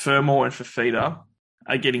 Billy, Fermor and Fafita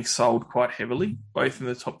are getting sold quite heavily, both in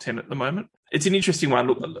the top 10 at the moment. It's an interesting one.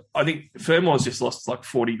 Look, I think Fermor's just lost like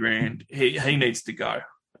 40 grand. He needs to go.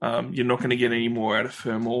 You're not going to get any more out of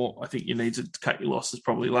Fermor. I think you need to cut your losses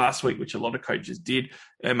probably last week, which a lot of coaches did.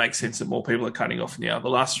 It makes sense that more people are cutting off now. The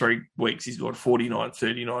last 3 weeks, he's got 49,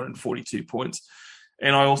 39 and 42 points.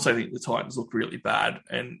 And I also think the Titans look really bad,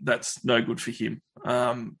 and that's no good for him.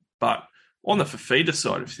 But on the Fafita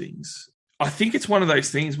side of things, I think it's one of those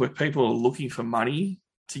things where people are looking for money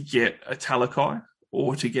to get a Talakai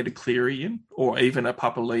or to get a Cleary in, or even a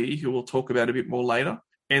Papali'i, who we'll talk about a bit more later.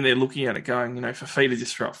 And they're looking at it going, Fafita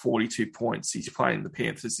just threw up 42 points. He's playing the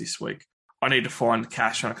Panthers this week. I need to find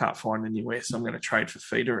cash, and I can't find anywhere, so I'm going to trade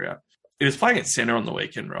Fafita out. He was playing at centre on the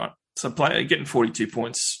weekend, right? So getting 42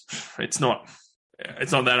 points, it's not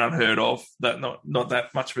it's not that unheard of, that not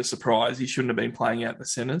that much of a surprise. He shouldn't have been playing out the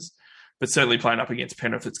centres, but certainly playing up against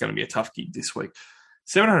Penrith, it's going to be a tough gig this week.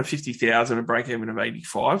 750,000, a break even of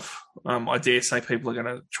 85. I dare say people are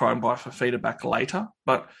going to try and buy Fifita back later,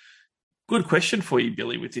 but good question for you,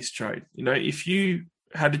 Billy, with this trade. If you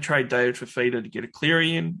had to trade David Fifita to get a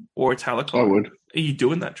Cleary in or a Talakai, I would. Are you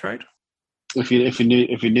doing that trade? If you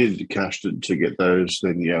needed the cash to get those,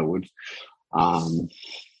 then yeah, I would. The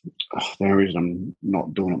only reason I'm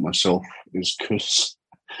not doing it myself is because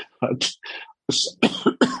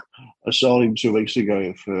I sold him 2 weeks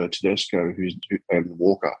ago for Tedesco and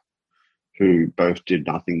Walker, who both did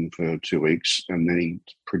nothing for 2 weeks, and then he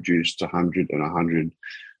produced 100 and 100,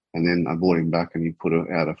 and then I bought him back and he put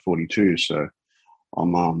it out of 42. So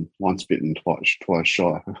I'm once bitten, twice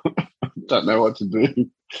shy. Don't know what to do,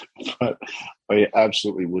 but I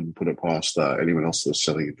absolutely wouldn't put it past anyone else that's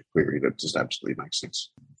selling it to Cleary. That just absolutely makes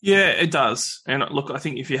sense. Yeah, it does. And look, I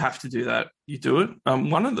think if you have to do that, you do it.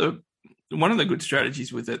 One of the good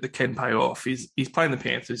strategies with it that can pay off is he's playing the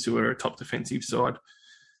Panthers, who are a top defensive side.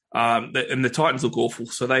 And the Titans look awful,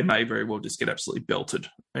 so they may very well just get absolutely belted.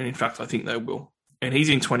 And in fact, I think they will. And he's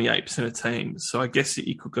in 28% of teams. So I guess that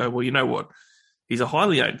you could go, well, you know what? He's a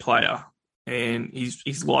highly owned player, and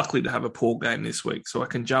he's likely to have a poor game this week. So I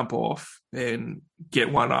can jump off and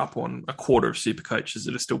get one up on a quarter of super coaches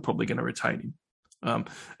that are still probably going to retain him.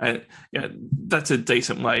 And that's a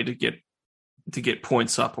decent way to get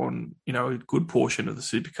points up on, a good portion of the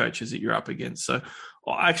super coaches that you're up against. So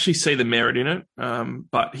I actually see the merit in it.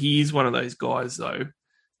 But he is one of those guys, though,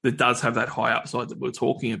 that does have that high upside that we're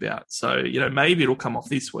talking about. So, maybe it'll come off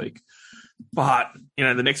this week. But,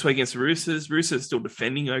 the next week against the Roosters still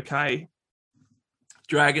defending okay.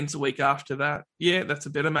 Dragons the week after that. Yeah, that's a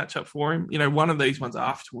better matchup for him. One of these ones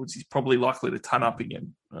afterwards, he's probably likely to ton up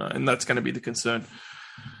again. And that's going to be the concern.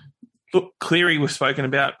 Look, Cleary was spoken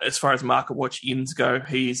about as far as market watch ins go.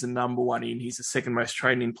 He is the number one in. He's the second most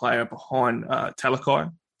traded in player behind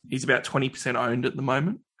Talakai. He's about 20% owned at the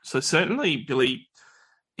moment. So certainly, Billy,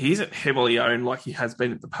 he isn't heavily owned like he has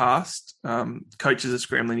been in the past. Coaches are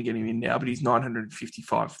scrambling to get him in now, but he's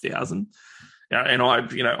 955,000. And I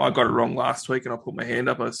got it wrong last week, and I put my hand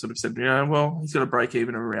up. I sort of said, well, he's got a break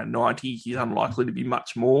even of around 90. He's unlikely to be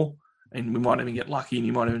much more, and we might even get lucky, and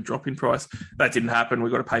he might even drop in price. That didn't happen.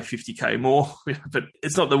 We've got to pay 50K more, but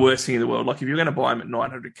it's not the worst thing in the world. Like if you're going to buy him at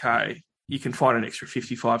 900K, you can find an extra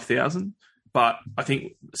 55,000. But I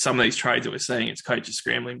think some of these trades that we're seeing, it's coaches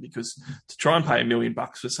scrambling, because to try and pay $1 million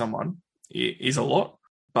for someone is a lot.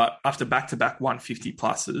 But after back-to-back 150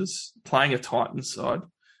 pluses, playing a Titans side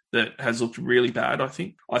that has looked really bad, I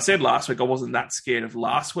think. I said last week I wasn't that scared of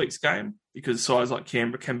last week's game, because sides like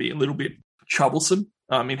Canberra can be a little bit troublesome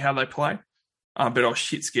in how they play. But I was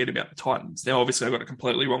shit scared about the Titans. Now, obviously, I got it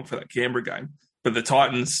completely wrong for that Canberra game. But the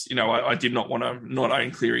Titans, I did not want to not own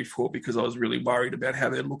Cleary for, because I was really worried about how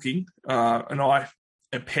they're looking. And I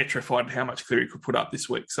am petrified how much Cleary could put up this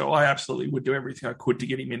week. So I absolutely would do everything I could to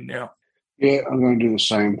get him in now. Yeah, I'm going to do the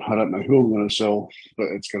same. I don't know who I'm going to sell, but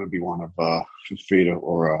it's going to be one of Fifita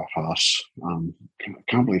or Haas. I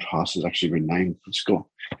can't believe Haas has actually been named.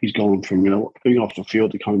 He's gone from being off the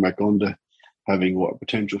field to coming back on to having a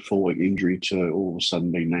potential 4-week injury to all of a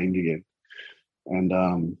sudden being named again.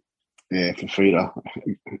 And Fifita,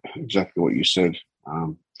 exactly what you said.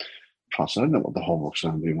 Plus, I don't know what the whole book's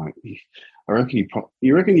going to do, mate. I reckon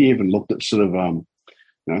you reckon he even looked at sort of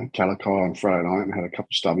Talakai on Friday night and had a couple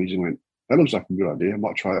of stubbies and went, that looks like a good idea. I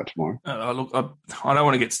might try that tomorrow. I don't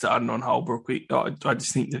want to get started on Holbrook. I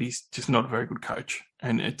just think that he's just not a very good coach.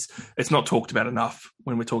 And it's not talked about enough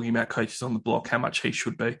when we're talking about coaches on the block, how much he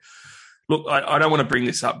should be. Look, I don't want to bring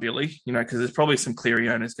this up, Billy, because there's probably some Cleary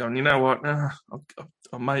owners going, you know what,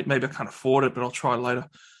 maybe I can't afford it, but I'll try later.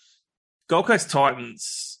 Gold Coast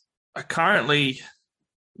Titans are currently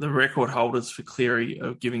the record holders for Cleary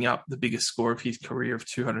of giving up the biggest score of his career of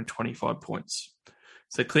 225 points.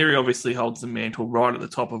 So Cleary obviously holds the mantle right at the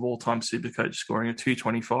top of all-time Supercoach scoring of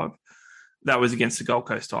 225. That was against the Gold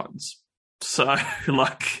Coast Titans. So,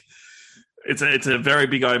 it's a very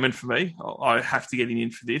big omen for me. I have to get him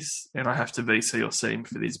in for this, and I have to VC or C him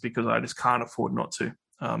for this, because I just can't afford not to.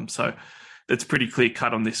 So that's pretty clear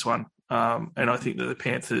cut on this one. And I think that the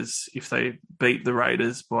Panthers, if they beat the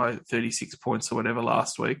Raiders by 36 points or whatever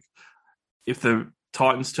last week, if the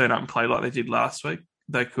Titans turn up and play like they did last week,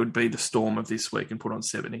 they could be the Storm of this week and put on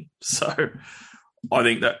 70. So I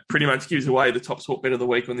think that pretty much gives away the top sport bet of the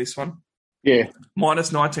week on this one. Yeah. Minus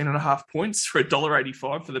 19.5 points for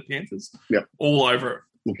 $1.85 for the Panthers. Yep. All over it.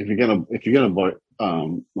 Look, if you're gonna buy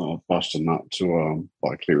bust a nut to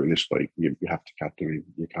buy Cleary this week, you have to cut him.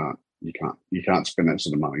 You can't you can't spend that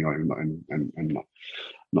sort of money on him and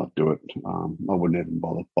not do it. I wouldn't even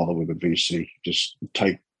bother with a VC. Just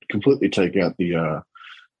completely take out the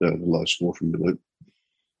low score from the loop.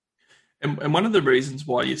 And one of the reasons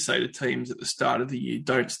why you say to teams at the start of the year,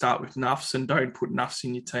 don't start with nuffs and don't put nuffs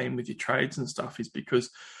in your team with your trades and stuff, is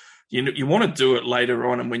because you want to do it later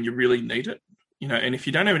on and when you really need it. And if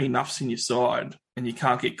you don't have any nuffs in your side and you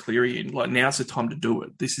can't get Cleary in, like now's the time to do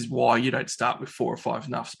it. This is why you don't start with 4 or 5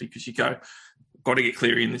 nuffs, because you go, got to get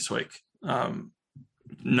Cleary in this week.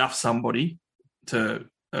 Nuff somebody to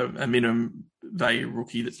a minimum value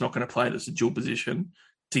rookie that's not going to play that's a dual position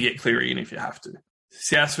to get Cleary in if you have to.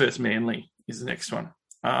 South versus Manly is the next one.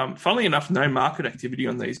 Funnily enough, no market activity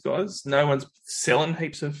on these guys. No one's selling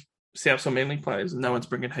heaps of South or Manly players and no one's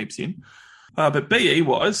bringing heaps in. But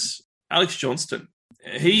BE-wise, Alex Johnston,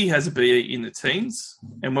 he has a BE in the teens.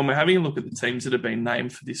 And when we're having a look at the teams that have been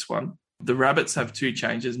named for this one, the Rabbits have 2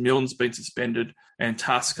 changes. Milton's been suspended and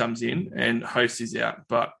Tuss comes in and Host is out.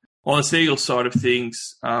 But on the Seagulls side of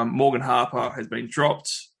things, Morgan Harper has been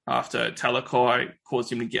dropped after Talakai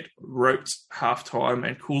caused him to get roped half-time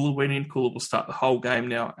and Kula went in. Kula will start the whole game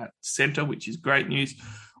now at centre, which is great news.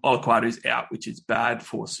 Olaquatu's out, which is bad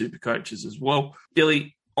for super coaches as well.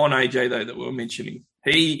 Billy, on AJ, though, that we were mentioning,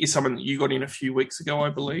 he is someone that you got in a few weeks ago, I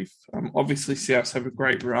believe. Obviously, Souths have a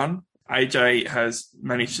great run. AJ has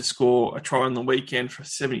managed to score a try on the weekend for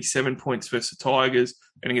 77 points versus the Tigers,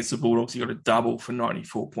 and against the Bulldogs, he got a double for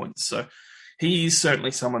 94 points. So he is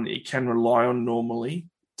certainly someone that you can rely on normally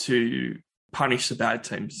to punish the bad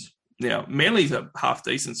teams. Now, Manly's a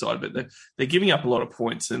half-decent side, but they're giving up a lot of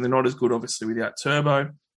points, and they're not as good, obviously, without Turbo.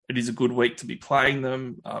 It is a good week to be playing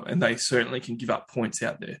them, and they certainly can give up points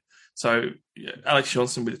out there. So Alex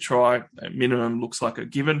Johnston with a try, at minimum, looks like a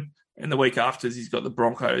given. And the week after, he's got the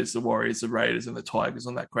Broncos, the Warriors, the Raiders, and the Tigers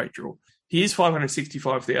on that great draw. He is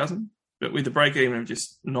 565,000, but with the break-even of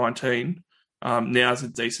just 19, now's a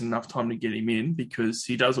decent enough time to get him in because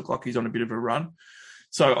he does look like he's on a bit of a run.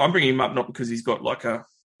 So I'm bringing him up not because he's got like a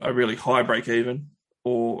really high break-even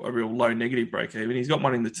or a real low negative break-even. He's got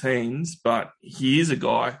one in the teens, but he is a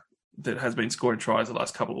guy that has been scoring tries the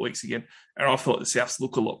last couple of weeks again. And I thought the Souths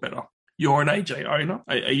look a lot better. You're an AJ owner.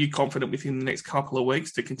 Are you confident within the next couple of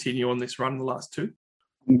weeks to continue on this run the last 2?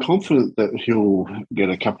 I'm confident that he'll get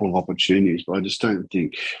a couple of opportunities, but I just don't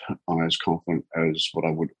think I'm as confident as what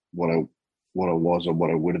I was or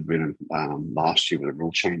what I would have been last year with the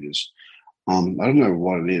rule changes. I don't know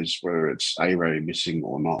what it is, whether it's A-Ray missing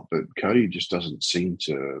or not, but Cody just doesn't seem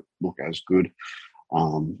to look as good.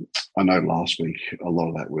 I know last week a lot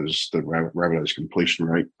of that was the Rabbitohs completion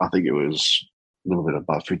rate. I think it was a little bit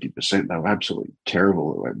above 50%. They were absolutely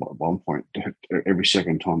terrible at one point. Every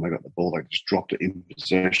second time they got the ball, they just dropped it in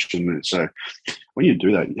possession. And so when you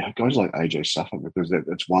do that, guys like AJ suffer because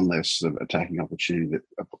that's one less sort of attacking opportunity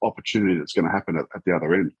that's going to happen at the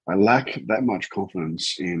other end. I lack that much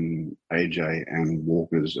confidence in AJ and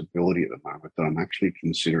Walker's ability at the moment that I'm actually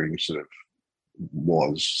considering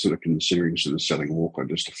considering selling Walker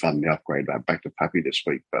just to fund the upgrade back to Pappy this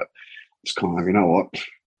week. But it's kind of, you know what?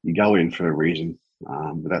 You go in for a reason,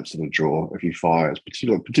 but that's the draw. If he fires,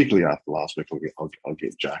 particularly after last week, I'll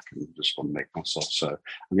get Jack and just want to make myself. So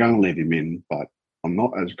I'm going to leave him in, but I'm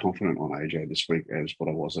not as confident on AJ this week as what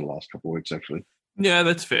I was in the last couple of weeks, actually. Yeah,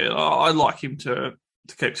 that's fair. I like him to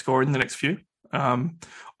keep scoring the next few. I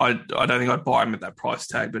don't think I'd buy him at that price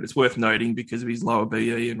tag, but it's worth noting because of his lower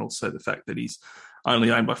BE and also the fact that he's only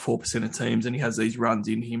owned by 4% of teams and he has these runs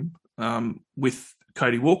in him. With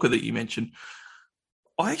Cody Walker that you mentioned,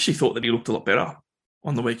 I actually thought that he looked a lot better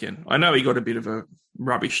on the weekend. I know he got a bit of a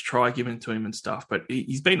rubbish try given to him and stuff, but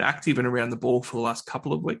he's been active and around the ball for the last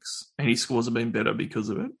couple of weeks, and his scores have been better because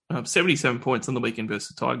of it. 77 points on the weekend versus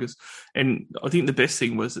the Tigers. And I think the best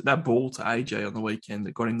thing was that ball to AJ on the weekend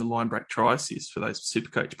that got him the line break try assist for those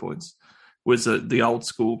Supercoach points was the old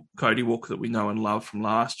school Cody Walker that we know and love from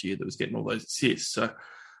last year that was getting all those assists. So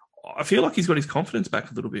I feel like he's got his confidence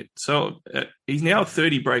back a little bit. So he's now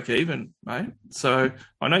 30 break even, mate. So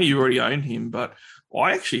I know you already own him, but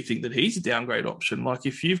I actually think that he's a downgrade option. Like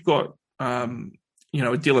if you've got, a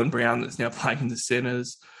Dylan Brown that's now playing in the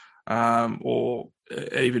centres, or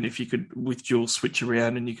even if you could, with Jules, switch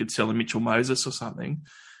around and you could sell a Mitchell Moses or something,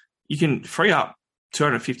 you can free up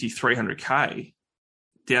 250, 300K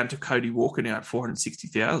down to Cody Walker now at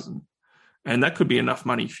 460,000. And that could be enough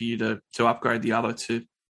money for you to upgrade the other to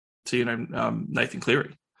Nathan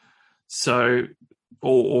Cleary. So,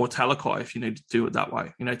 or Talakai if you need to do it that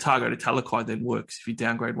way. Targo to Talakai then works if you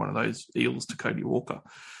downgrade one of those Eels to Cody Walker.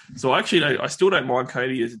 So I still don't mind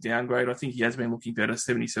Cody as a downgrade. I think he has been looking better,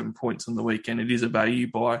 77 points on the weekend. It is a value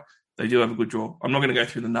buy. They do have a good draw. I'm not going to go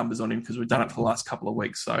through the numbers on him because we've done it for the last couple of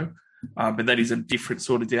weeks, but that is a different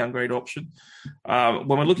sort of downgrade option. When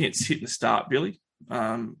we're looking at sit and start, Billy,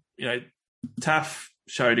 Taff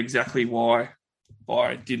showed exactly why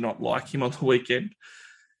I did not like him on the weekend.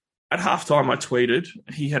 At halftime, I tweeted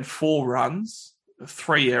he had 4 runs,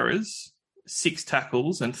 3 errors, 6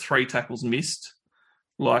 tackles, and 3 tackles missed.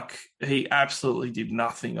 Like, he absolutely did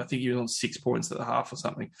nothing. I think he was on 6 points at the half or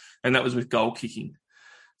something, and that was with goal kicking.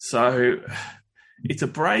 So it's a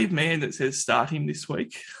brave man that says start him this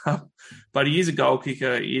week, but he is a goal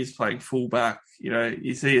kicker. He is playing fullback.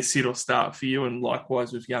 Is he a sit or start for you? And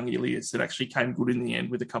likewise with young Ilias, it actually came good in the end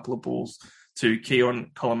with a couple of balls to Keon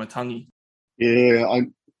Koloamatangi. Yeah,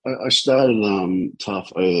 I started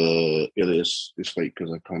Tough over Ilias this week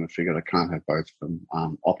because I kind of figured I can't have both of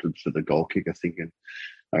them. Opted for the goal kicker, thinking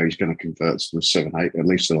he's going to convert to the 7-8. At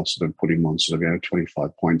least I'll sort of put him on sort of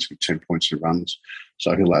 25 points with 10 points in runs.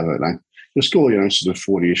 So he'll have it. He'll score sort of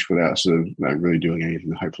 40-ish without sort of really doing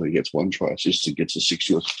anything. Hopefully he gets 1 try assist and gets a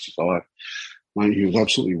 60 or 65. Mate, he was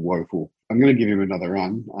absolutely woeful. I'm going to give him another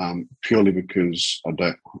run purely because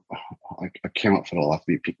I cannot for the life of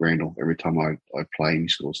me pick Randall. Every time I play him, he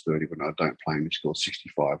scores 30. When I don't play him, he scores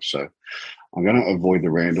 65. So I'm going to avoid the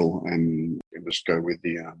Randall and just go with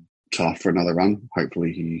the Tough for another run.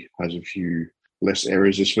 Hopefully he has a few less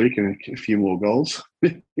errors this week and a few more goals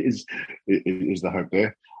is the hope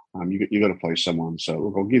there. You got to play someone. So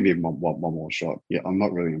look, I'll give him one more shot. Yeah, I'm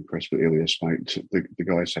not really impressed with Ilias, mate. The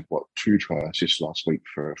guys had 2 try assists last week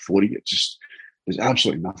for 40. There's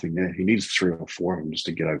absolutely nothing there. He needs 3 or 4 of them just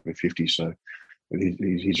to get over 50. So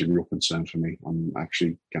he's a real concern for me. I'm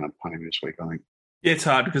actually going to punt him this week, I think. Yeah, it's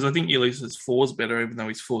hard because I think Ilias's 4's better, even though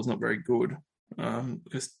his 4's not very good.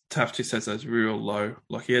 Because Taft just has those real low.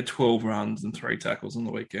 Like, he had 12 runs and 3 tackles on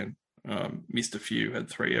the weekend. Missed a few, had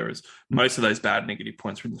 3 errors. Most of those bad negative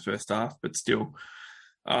points were in the first half, but still,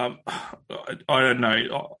 I don't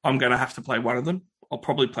know. I'm going to have to play one of them. I'll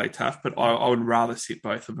probably play Taft, but I would rather sit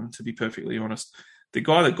both of them, to be perfectly honest. The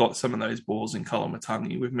guy that got some of those balls in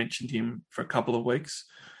Koloamatangi, we've mentioned him for a couple of weeks.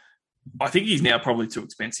 I think he's now probably too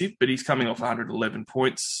expensive, but he's coming off 111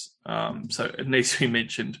 points. So it needs to be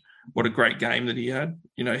mentioned what a great game that he had.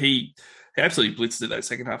 He absolutely blitzed it that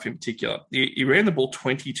second half in particular. He ran the ball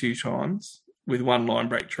 22 times with 1 line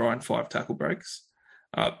break try and 5 tackle breaks.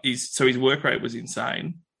 So his work rate was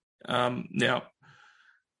insane. Now,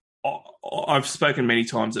 I've spoken many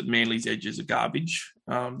times that Manly's edges are garbage.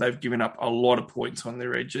 They've given up a lot of points on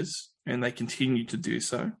their edges, and they continue to do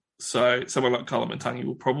so. So someone like Koloamatangi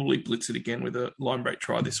will probably blitz it again with a line break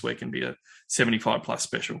try this week and be a 75-plus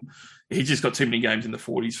special. He's just got too many games in the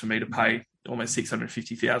 40s for me to pay almost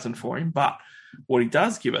 $650,000 for him. But what he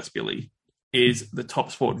does give us, Billy, is the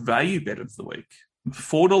top sport value bet of the week.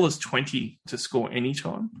 $4.20 to score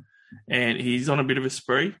anytime. And he's on a bit of a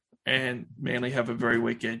spree, and Manly have a very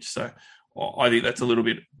weak edge. So I think that's a little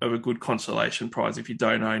bit of a good consolation prize if you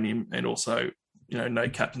don't own him, and also, no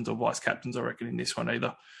captains or vice captains, I reckon, in this one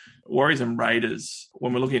either. Warriors and Raiders,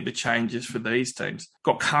 when we're looking at the changes for these teams,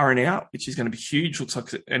 got Curran out, which is going to be huge. Looks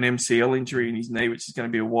like an MCL injury in his knee, which is going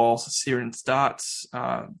to be a while. So Siren starts.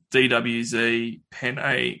 DWZ,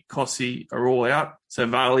 Penne, Kossi are all out. So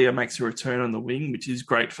Valia makes a return on the wing, which is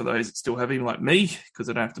great for those that still have him like me, because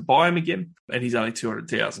I don't have to buy him again. And he's only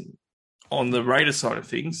 200,000. On the Raiders side of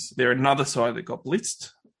things, they're another side that got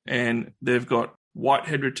blitzed, and they've got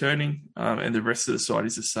Whitehead returning, and the rest of the side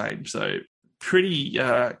is the same. So pretty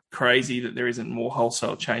crazy that there isn't more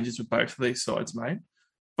wholesale changes with both of these sides, mate.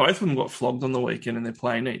 Both of them got flogged on the weekend, and they're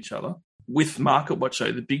playing each other. With Market Watch,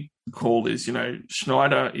 though, the big call is,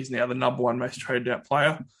 Schneider is now the number 1 most traded out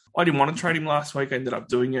player. I didn't want to trade him last week. I ended up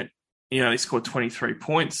doing it. He scored 23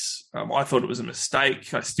 points. I thought it was a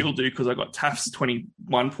mistake. I still do, because I got Taft's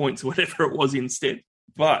 21 points or whatever it was instead.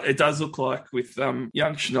 But it does look like with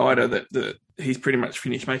young Schneider that he's pretty much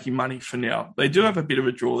finished making money for now. They do have a bit of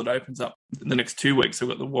a draw that opens up in the next 2 weeks. They've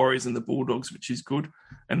got the Warriors and the Bulldogs, which is good.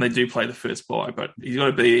 And they do play the first bye, but he's got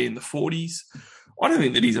to be in the 40s. I don't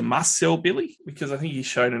think that he's a must-sell, Billy, because I think he's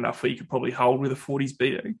shown enough where you could probably hold with a 40s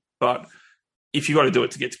BA. But if you've got to do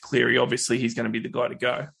it to get to Cleary, obviously he's going to be the guy to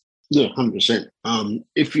go. Yeah, 100%.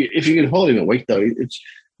 If you can hold him a week, though, it's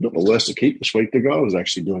not the worst to keep this week. The guy was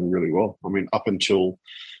actually doing really well. I mean, up until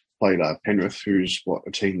played Penrith, who's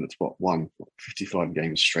a team that's won 55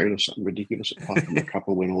 games straight or something ridiculous, apart from a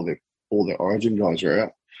couple when all their Origin guys are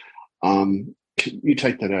out. You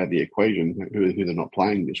take that out of the equation, who they're not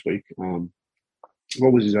playing this week.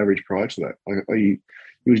 What was his average prior to that? He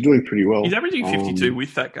was doing pretty well. He's averaging 52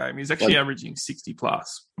 with that game. He's actually averaging 60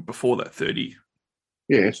 plus before that 30.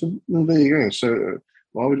 Yeah, so there you go. So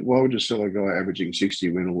Why would you sell a guy averaging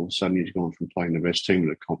 60 when all of a sudden he's gone from playing the best team in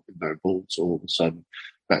the comp with no balls all of a sudden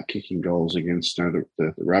back kicking goals against the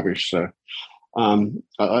rubbish? So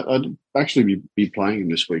I'd actually be playing him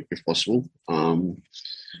this week if possible.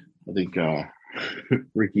 I think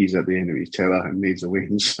Ricky's at the end of his tether and needs a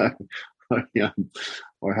win. So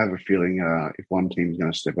I have a feeling if one team's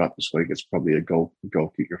going to step up this week, it's probably a goal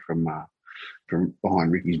kicker from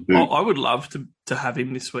behind Ricky's boot. I would love to have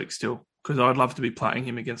him this week still, because I'd love to be playing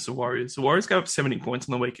him against the Warriors. The Warriors gave up 70 points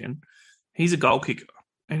on the weekend. He's a goal kicker,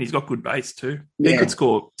 and he's got good base too. Yeah. He could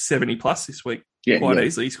score 70 plus this week quite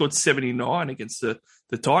easily. He scored 79 against the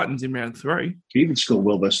Titans in round 3. He even scored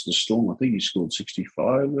well versus the Storm. I think he scored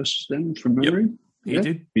 65 versus them from memory. Yep.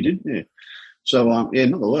 He did. He did, yeah. So, not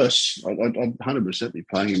the worst. I'd 100% be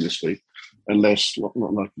playing him this week, unless,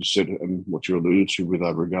 like you said, and what you alluded to with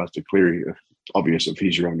regards to Cleary, obvious if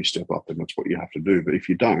he's your only step up, then that's what you have to do. But if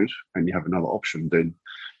you don't, and you have another option, then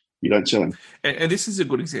you don't sell him. And this is a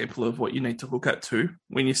good example of what you need to look at too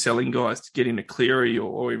when you're selling guys to get into Cleary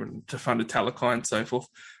or even to fund a Talakai and so forth.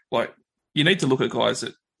 Like, you need to look at guys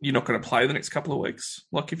that you're not going to play the next couple of weeks.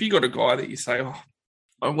 Like, if you got a guy that you say,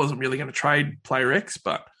 I wasn't really going to trade player X,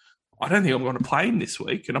 but I don't think I'm going to play him this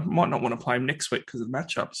week, and I might not want to play him next week because of the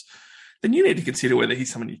matchups, then you need to consider whether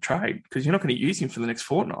he's someone you trade, because you're not going to use him for the next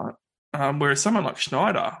fortnight. Whereas someone like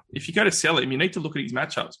Schneider, if you go to sell him, you need to look at his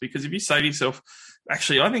matchups, because if you say to yourself,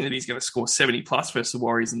 actually, I think that he's going to score 70 plus versus the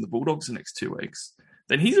Warriors and the Bulldogs the next 2 weeks,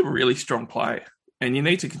 then he's a really strong player. And you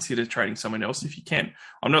need to consider trading someone else if you can.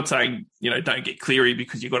 I'm not saying, don't get Cleary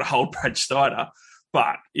because you've got to hold Brad Schneider.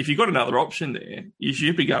 But if you've got another option there, you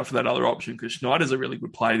should be going for that other option, because Schneider's a really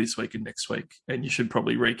good player this week and next week. And you should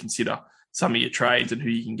probably reconsider some of your trades and who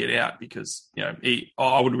you can get out, because,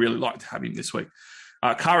 I would really like to have him this week.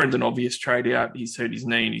 Curran's an obvious trade out. He's hurt his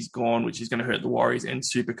knee and he's gone, which is going to hurt the Warriors and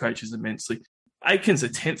super coaches immensely. Aiken's the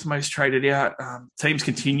 10th most traded out. Teams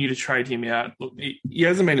continue to trade him out. Look, he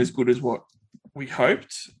hasn't been as good as what we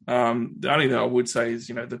hoped. The only thing I would say is,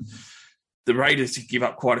 the Raiders did give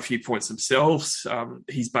up quite a few points themselves.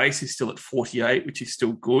 His base is still at 48, which is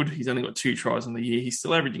still good. He's only got 2 tries in the year. He's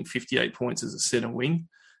still averaging 58 points as a centre wing.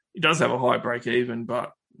 He does have a high break even,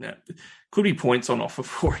 but could be points on offer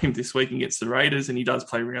for him this week against the Raiders, and he does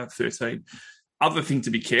play round 13. Other thing to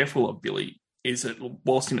be careful of, Billy, is that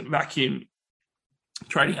whilst in a vacuum,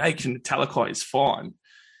 trading Aiken to Talakai is fine.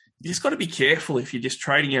 You just got to be careful if you're just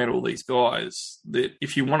trading out all these guys, that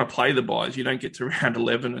if you want to play the buys, you don't get to round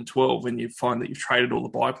 11 and 12 when you find that you've traded all the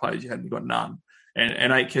buy players, you haven't got none.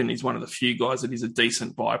 And Aiken is one of the few guys that is a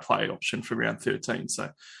decent buy play option for round 13.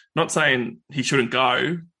 So not saying he shouldn't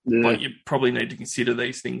go, but you probably need to consider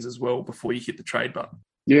these things as well before you hit the trade button.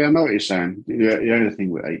 Yeah, I know what you're saying. The only thing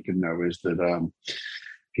with Aiken, though, is that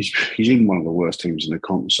he's in one of the worst teams in the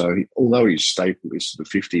comp. So although he's staple is the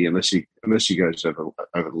 50, unless he goes over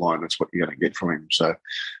the line, that's what you're going to get from him. So,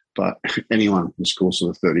 but anyone can score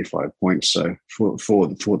sort of 35 points. So for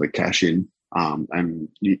the cash in, and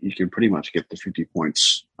you can pretty much get the 50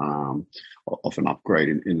 points off an upgrade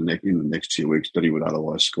in the next 2 weeks that he would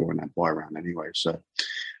otherwise score in that buy round anyway. So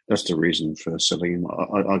that's the reason for selling him.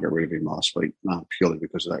 I got rid of him last week purely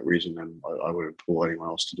because of that reason, and I wouldn't pull anyone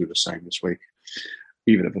else to do the same this week,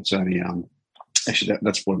 even if it's only actually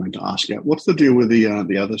that's what I meant to ask you. What's the deal with the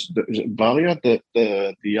others? Is it Valia,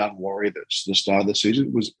 the young warrior that's the start of the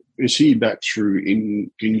season? Is he back through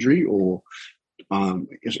injury or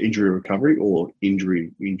is injury recovery or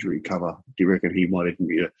injury cover? Do you reckon he might even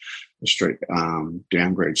be a straight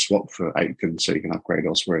downgrade swap for Aitken, so you can upgrade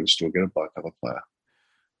elsewhere and still get a buy cover player?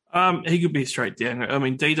 He could be a straight down. I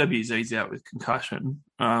mean, DWZ's out with concussion,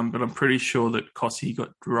 but I'm pretty sure that Kossi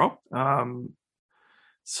got dropped.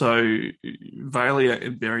 So Valia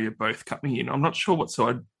and Berry are both coming in. I'm not sure what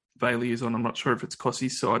side Valia is on. I'm not sure if it's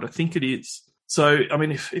Kossi's side. I think it is. So, I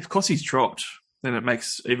mean, if Kossi's dropped, then it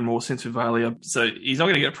makes even more sense for Valia. So he's not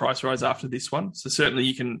going to get a price rise after this one. So certainly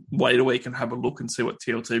you can wait a week and have a look and see what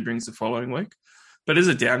TLT brings the following week. But as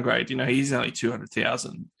a downgrade, he's only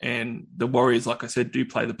 200,000, and the Warriors, like I said, do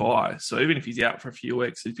play the buy. So even if he's out for a few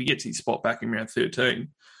weeks, if he gets his spot back in round 13,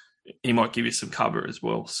 he might give you some cover as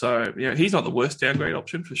well. So, he's not the worst downgrade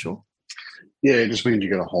option for sure. Yeah, it just means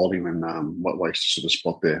you got to hold him and what ways to sort of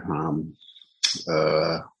spot there.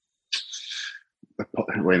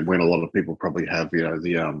 When a lot of people probably have,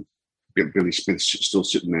 the Billy Smith still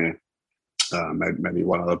sitting there. Maybe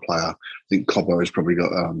one other player. I think Cobbo has probably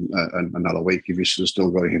got another week if you've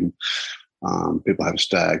still got him. People have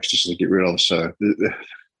Stags just to get rid of. So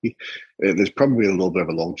there's probably a little bit of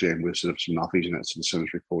a logjam with sort of some nuffies in that sort of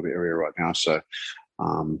centre forward area right now. So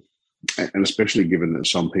and especially given that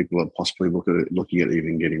some people are possibly looking at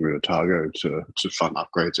even getting rid of Targo to fund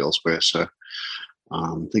upgrades elsewhere. So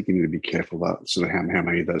I think you need to be careful about sort of how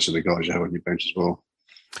many of those sort of guys you have on your bench as well.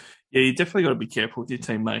 Yeah, you definitely got to be careful with your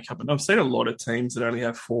team makeup. And I've seen a lot of teams that only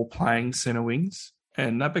have 4 playing centre wings,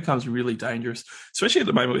 and that becomes really dangerous, especially at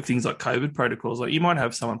the moment with things like COVID protocols. Like you might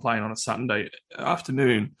have someone playing on a Sunday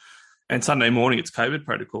afternoon, and Sunday morning it's COVID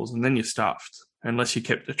protocols, and then you're stuffed. Unless you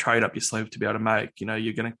kept a trade up your sleeve to be able to make,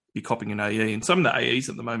 you're going to be copping an AE. And some of the AEs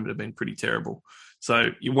at the moment have been pretty terrible.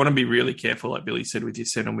 So you want to be really careful, like Billy said, with your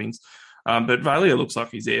centre wings. But Valia looks like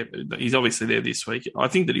he's there. He's obviously there this week. I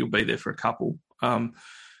think that he'll be there for a couple.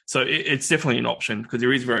 So it's definitely an option because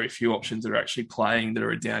there is very few options that are actually playing that are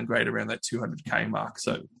a downgrade around that 200K mark.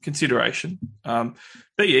 So consideration.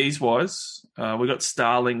 BEs wise, we got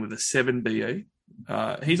Starling with a 7 BE.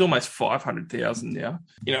 He's almost 500,000 now.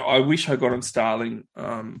 I wish I got on Starling.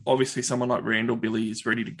 Obviously, someone like Randall Billy is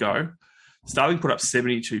ready to go. Starling put up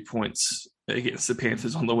 72 points against the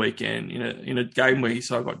Panthers on the weekend in a game where he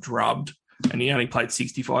sort of got drubbed, and he only played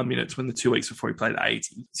 65 minutes when the 2 weeks before he played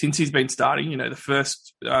 80. Since he's been starting, the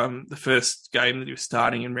first game that he was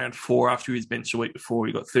starting in round 4 after he was benched a week before,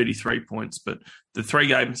 he got 33 points. But the 3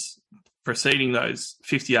 games preceding those,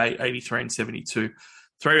 58, 83 and 72.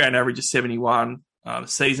 3-round average of 71,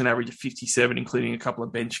 season average of 57, including a couple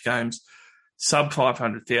of bench games, sub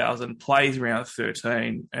 500,000, plays round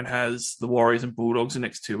 13, and has the Warriors and Bulldogs the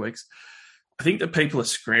next 2 weeks. I think that people are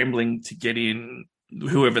scrambling to get in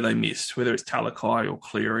whoever they missed, whether it's Talakai or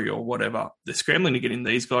Cleary or whatever. They're scrambling to get in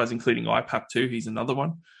these guys, including IPAP too. He's another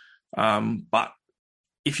one. But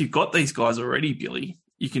if you've got these guys already, Billy,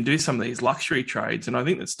 you can do some of these luxury trades. And I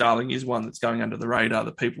think that Starling is one that's going under the radar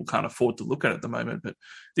that people can't afford to look at the moment. But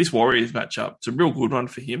this Warriors matchup, it's a real good one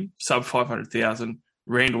for him. Sub 500,000.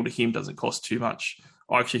 Randall to him doesn't cost too much.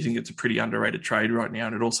 I actually think it's a pretty underrated trade right now.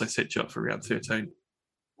 And it also sets you up for round 13.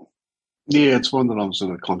 Yeah, it's one that I'm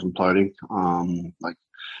sort of contemplating. You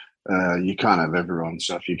can't have everyone.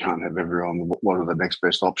 So if you can't have everyone, what are the next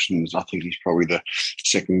best options? I think he's probably the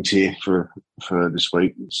second tier for this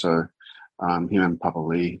week. So him and Papa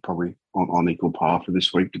Lee probably on equal par for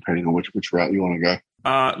this week, depending on which route you want to go.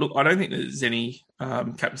 Look, I don't think there's any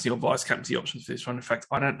captaincy or vice-captaincy options for this one. In fact,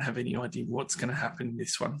 I don't have any idea what's going to happen in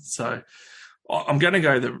this one. So I'm going to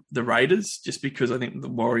go the Raiders just because I think the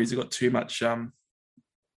Warriors have got too much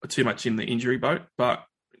in the injury boat. But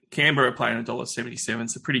Canberra are playing $1.77,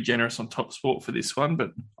 so pretty generous on Top Sport for this one, but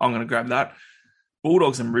I'm going to grab that.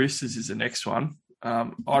 Bulldogs and Roosters is the next one.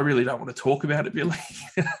 I really don't want to talk about it, Billy.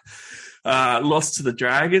 Lost to the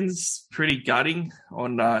Dragons, pretty gutting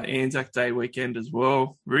on Anzac Day weekend as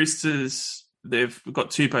well. Roosters, they've got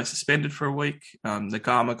Tupou suspended for a week.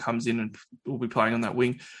 Nagama comes in and will be playing on that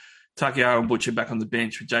wing. Takiaro and Butcher back on the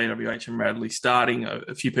bench with JWH and Radley starting.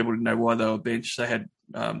 A few people didn't know why they were benched. They had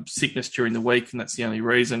sickness during the week, and that's the only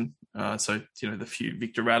reason. So, the few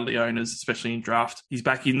Victor Radley owners, especially in draft, he's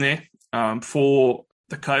back in there. For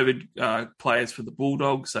the COVID players for the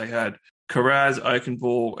Bulldogs, they had Karaz,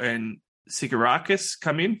 Oakenball and Sikarakis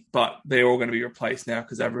come in, but they're all going to be replaced now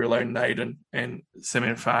because Avrilo, Naden and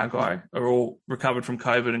Semen Fargai are all recovered from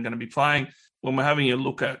COVID and going to be playing. When we're having a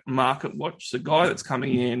look at Market Watch, the guy that's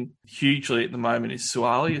coming in hugely at the moment is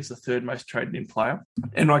Suaalii as the third most traded in player.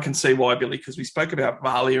 And I can see why, Billy, because we spoke about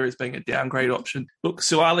Valia as being a downgrade option. Look,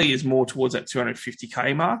 Suaalii is more towards that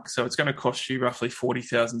 250K mark, so it's going to cost you roughly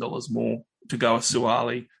 $40,000 more to go a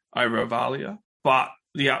Suaalii over a Valia. But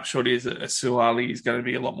the upshot is that a Suaalii is going to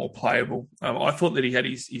be a lot more playable. I thought that he had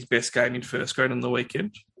his best game in first grade on the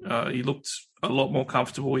weekend. He looked a lot more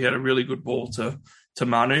comfortable. He had a really good ball to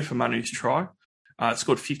Manu for Manu's try.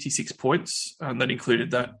 Scored 56 points. That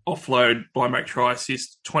included that offload, blind break try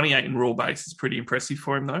assist, 28 in raw base. It's pretty impressive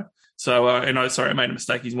for him, though. So, I made a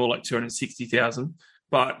mistake. He's more like 260,000.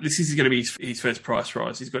 But this is going to be his first price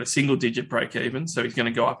rise. He's got a single-digit break even, so he's going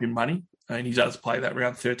to go up in money. And he does play that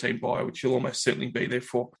round 13 buy, which he'll almost certainly be there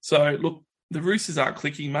for. So, look, the Roosters aren't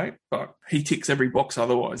clicking, mate, but he ticks every box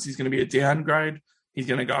otherwise. He's going to be a downgrade. He's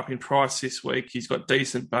going to go up in price this week. He's got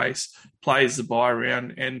decent base, plays the buy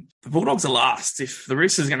round, and the Bulldogs are last. If the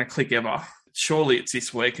Roosters are going to click ever, surely it's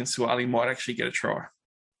this week, and Suaalii might actually get a try.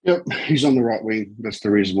 Yep, he's on the right wing. That's the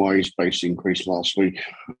reason why his base increased last week.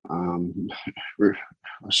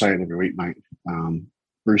 I say it every week, mate.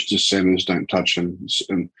 Roosters centres don't touch him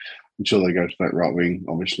until they go to that right wing.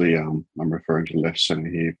 Obviously, I'm referring to left centre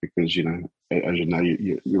here because, as you know,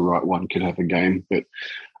 your right one could have a game, but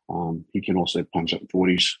he can also punch up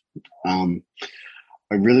 40s.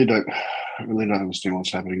 I really don't understand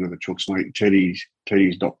what's happening with the Chooks, mate. Teddy's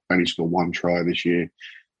only scored one try this year.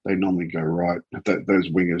 they normally go right. Those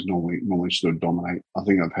wingers normally sort of dominate. I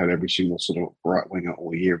think I've had every single sort of right winger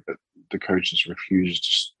all year, but the coaches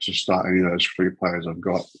refused to start any of those three players I've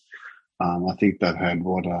got. I think they've had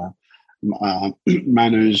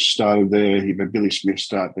Manu's started there. You've had Billy Smith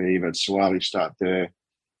start there. You've had Suwali start there.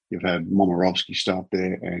 You've had Momirovski start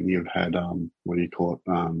there, and you've had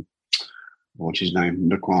what's his name,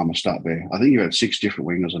 Nkwama start there. I think you had 6 different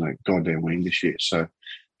wingers on a goddamn wing this year. So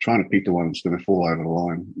trying to pick the one that's going to fall over the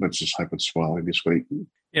line. Let's just hope it's Suwali this week.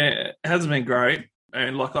 Yeah, it hasn't been great.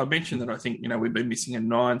 And like I mentioned that I think, we've been missing a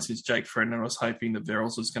 9 since Jake Friend, and I was hoping that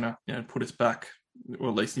Verrills was going to, put us back, or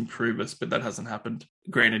at least improve us, but that hasn't happened.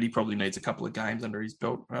 Granted, he probably needs a couple of games under his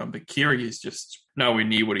belt, but Keary is just nowhere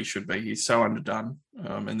near what he should be. He's so underdone,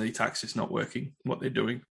 and the attack's just not working, what they're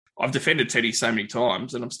doing. I've defended Teddy so many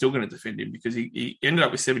times, and I'm still going to defend him because he ended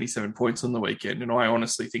up with 77 points on the weekend, and I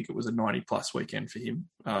honestly think it was a 90-plus weekend for him.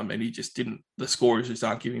 And he just didn't. The scorers just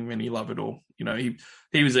aren't giving him any love at all.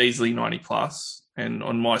 He was easily 90-plus, and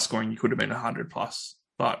on my scoring, he could have been 100-plus,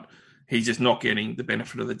 but he's just not getting the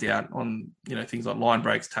benefit of the doubt on things like line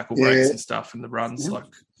breaks, tackle breaks, and stuff, and the runs. Yeah.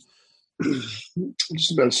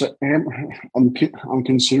 Just about to say, I'm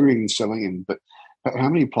considering selling him, but how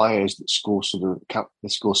many players that score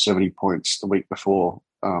 70 points the week before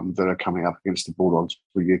that are coming up against the Bulldogs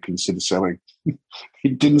will you consider selling? He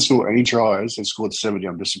didn't score any tries and scored 70.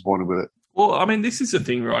 I'm disappointed with it. Well, I mean, this is the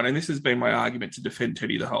thing, right? And this has been my argument to defend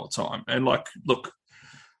Teddy the whole time. And look,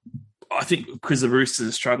 I think because the Roosters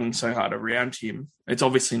are struggling so hard around him, it's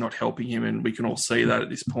obviously not helping him, and we can all see that at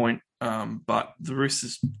this point. But the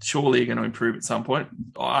Roosters surely are going to improve at some point.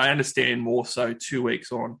 I understand more so 2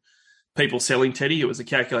 weeks on people selling Teddy. It was a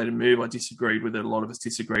calculated move. I disagreed with it. A lot of us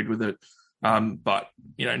disagreed with it. But,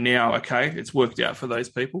 now, okay, it's worked out for those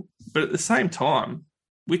people. But at the same time,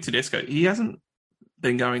 with Tedesco, he hasn't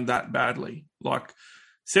been going that badly. Like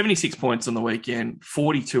 76 points on the weekend,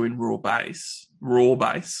 42 in raw base.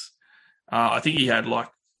 I think he had like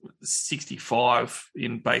 65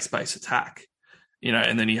 in base attack,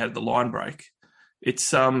 and then he had the line break.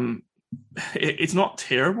 It's not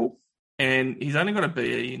terrible, and he's only got a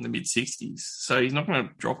BE in the mid-60s, so he's not going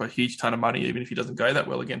to drop a huge ton of money even if he doesn't go that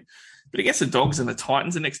well again. But against the Dogs and the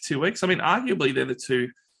Titans the next 2 weeks, I mean, arguably they're the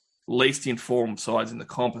two least informed sides in the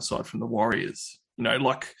comp aside from the Warriors.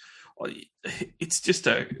 It's just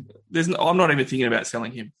I'm not even thinking about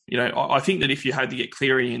selling him. I think that if you had to get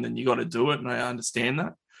Cleary in, then you got to do it, and I understand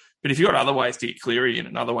that. But if you've got other ways to get Cleary in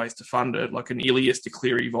and other ways to fund it, like an Ilias to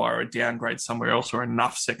Cleary via a downgrade somewhere else, or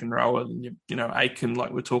enough second rower, and Aiken,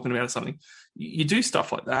 like we're talking about, or something, you do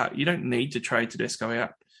stuff like that. You don't need to trade Tedesco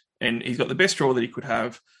out, and he's got the best draw that he could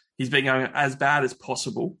have. He's been going as bad as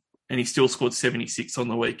possible, and he still scored 76 on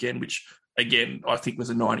the weekend, which again I think was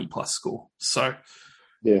a 90-plus score. So.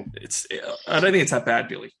 Yeah, I don't think it's that bad,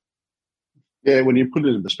 Billy. Yeah, when you put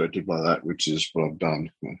it in perspective like that, which is what I've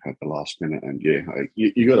done at the last minute, and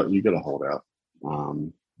you got to hold out.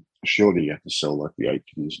 Surely you have to sell like the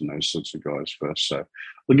Aikens and those sorts of guys first. So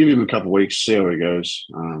we'll give him a couple of weeks, see how he goes.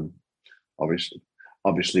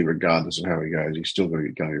 Obviously, regardless of how he goes, he's still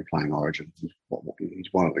going to be playing Origin.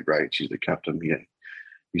 He's one of the greats. He's the captain. Yeah,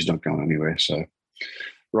 he's not going anywhere. So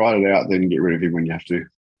ride it out, then get rid of him when you have to.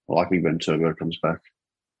 I like him when Turbo comes back.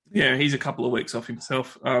 Yeah, he's a couple of weeks off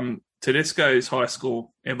himself. Tedesco's highest score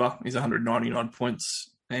ever is 199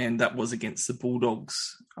 points, and that was against the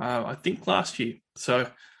Bulldogs, I think, last year. So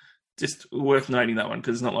just worth noting that one,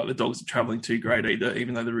 because it's not like the Dogs are travelling too great either,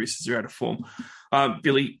 even though the Roosters are out of form.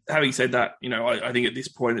 Billy, having said that, I think at this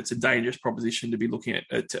point it's a dangerous proposition to be looking at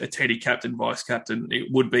a Teddy captain, vice captain. It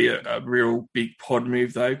would be a real big pod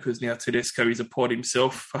move, though, because now Tedesco is a pod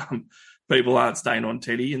himself. People aren't staying on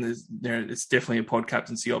Teddy, and it's definitely a pod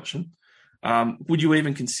captaincy option. Would you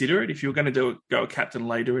even consider it if you were going to go a captain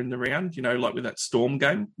later in the round, like with that Storm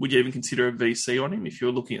game? Would you even consider a VC on him if you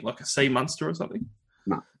were looking at like a C Munster or something?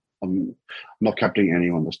 No, I'm not captaining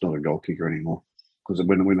anyone that's not a goal kicker anymore. Because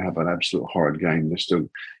when we have an absolute horrid game,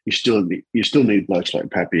 you still need blokes like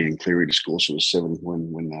Pappy and Cleary to score sort of 70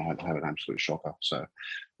 when they have an absolute shocker. So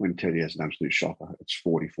when Teddy has an absolute shocker, it's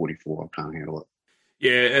 40, 44. I can't handle it.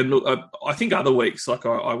 Yeah, and look, I think other weeks, like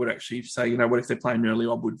I would actually say, what if they're playing early,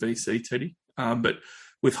 I would VC Teddy. But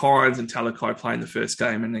with Hines and Talakai playing the first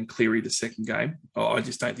game and then Cleary the second game, I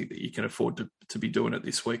just don't think that you can afford to be doing it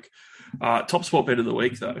this week. Top spot bet of the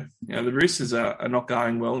week, though. The Roosters are not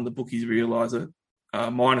going well, and the bookies realise it.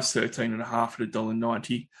 Minus 13.5 at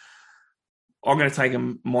 $1.90. I'm going to take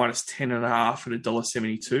them minus 10.5 at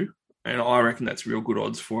 $1.72, and I reckon that's real good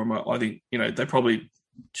odds for them. I think they probably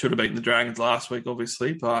should have beaten the Dragons last week,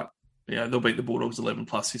 obviously, but they'll beat the Bulldogs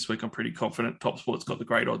 11+ this week. I'm pretty confident. Top Sport's got the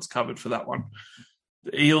great odds covered for that one.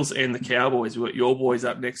 the Eels and the Cowboys. We've got your boys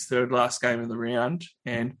up next, third last game of the round.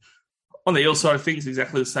 And on the Eels side of things,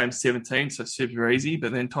 exactly the same 17, so super easy.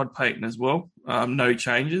 But then Todd Payton as well, no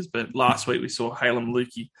changes. But last week we saw Halem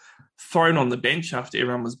Lukey thrown on the bench after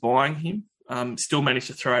everyone was buying him. Still managed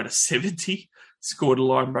to throw out a 70, scored a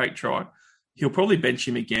line break try. He'll probably bench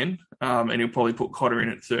him again, and he'll probably put Cotter in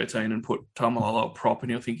at 13 and put Tamalolo at prop,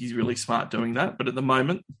 and he'll think he's really smart doing that. But at the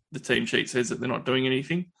moment, the team sheet says that they're not doing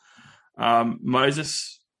anything.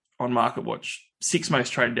 Moses on Market Watch, 6th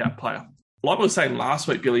most traded out player. Like I was saying last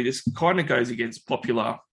week, Billy, this kind of goes against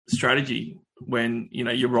popular strategy when,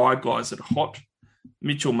 you ride guys that are hot.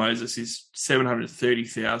 Mitchell Moses is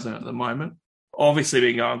 730,000 at the moment. Obviously,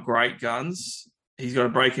 been going great guns. He's got a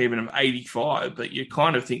break even of 85, but you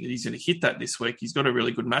kind of think that he's going to hit that this week. He's got a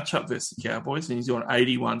really good matchup versus the Cowboys, and he's on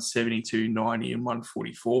 81, 72, 90, and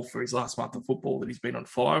 144 for his last month of football that he's been on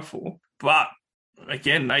fire for. But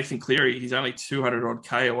again, Nathan Cleary, he's only 200 odd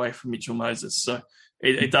K away from Mitchell Moses. So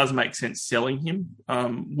it does make sense selling him.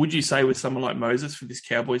 Would you say with someone like Moses for this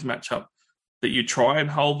Cowboys matchup that you try and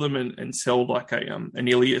hold them and sell like an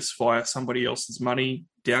Ilias via somebody else's money,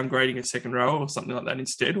 downgrading a second row or something like that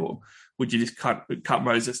instead? Or would you just cut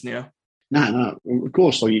Moses now? No. Of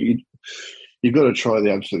course, you've got to try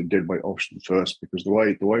the absolute deadweight option first, because the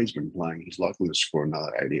way he's been playing, he's likely to score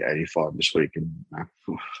another 80, 85 this week. And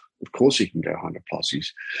of course he can go 100 plus.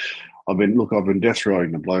 I've been death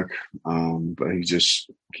rowing the bloke, but he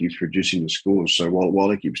just keeps reducing the scores. So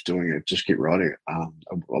while he keeps doing it, just keep riding it. I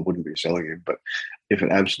wouldn't be selling him. But if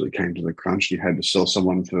it absolutely came to the crunch, you had to sell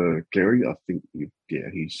someone for Cleary, I think,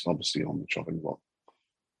 he's obviously on the chopping block.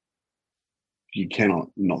 You cannot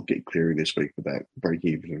not get Cleary this week with that break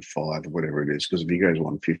even of 5 or whatever it is, because if he goes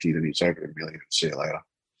 150, then he's over $1 million. See you later.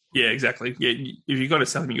 Yeah, exactly. Yeah, if you've got to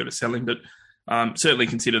sell him, you've got to sell him. But certainly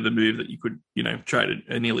consider the move that you could, trade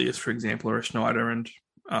an Ilias, for example, or a Schneider and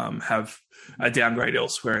have a downgrade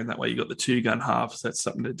elsewhere. And that way you've got the 2-gun halves. That's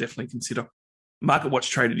something to definitely consider. Market Watch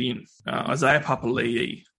traded in Isaiah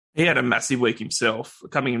Papali'i. He had a massive week himself,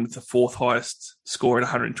 coming in with the 4th highest score at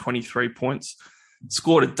 123 points.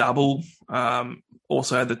 Scored a double,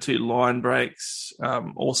 also had the 2 line breaks,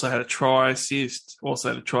 also had a try assist, also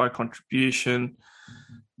had a try contribution,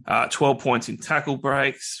 12 points in tackle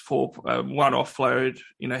breaks, 1 offload.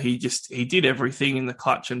 He did everything in the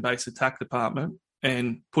clutch and base attack department,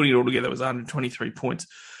 and putting it all together was 123 points.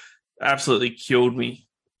 Absolutely killed me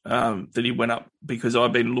that he went up, because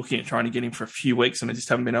I've been looking at trying to get him for a few weeks and I just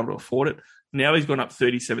haven't been able to afford it. Now he's gone up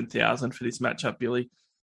 37,000 for this matchup, Billy.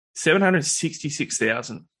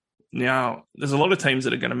 766,000. Now, there's a lot of teams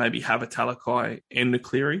that are going to maybe have a Talakai and a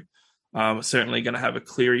Cleary. Certainly going to have a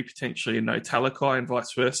Cleary potentially and no Talakai, and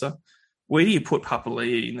vice versa. Where do you put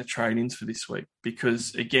Papali'i in the trade-ins for this week?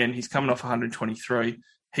 Because, again, he's coming off 123.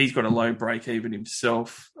 He's got a low break-even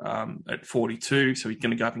himself at 42, so he's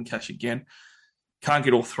going to go up in cash again. Can't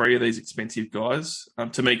get all 3 of these expensive guys.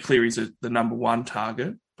 To me, Cleary's the number 1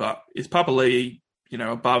 target. But is Papali'i,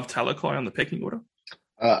 above Talakai on the pecking order?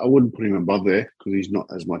 I wouldn't put him above there because he's not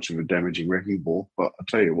as much of a damaging wrecking ball. But I'll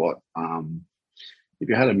tell you what, if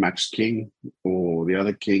you had a Max King or the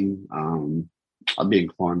other King, I'd be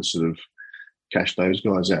inclined to sort of cash those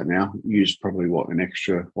guys out now. Use probably an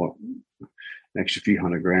extra few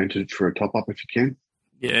 $100,000 for a top up if you can.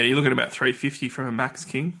 Yeah, you're looking at about 350 from a Max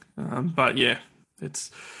King. But yeah,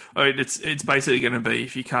 it's basically going to be,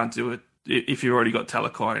 if you can't do it, if you've already got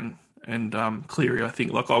Talakai and Cleary, I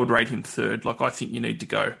think, I would rate him 3rd. I think you need to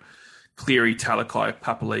go Cleary, Talakai,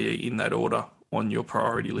 Papali'i in that order on your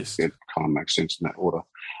priority list. It kind of makes sense in that order.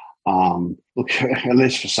 Look,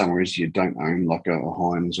 unless for some reason you don't own like a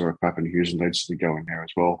Hines or a Pappenhuisen, they'd still go in there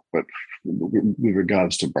as well. But with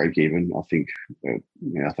regards to break even, I think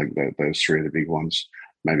that those 3 are the big ones.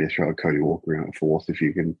 Maybe throw a Cody Walker in at 4th if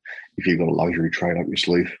you've got a luxury trade up your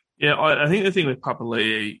sleeve. Yeah, I think the thing with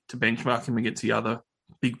Papali'i, to benchmark him against the other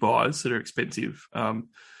big buys that are expensive,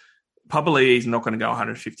 Papali'i is not going to go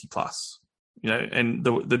 150 plus. And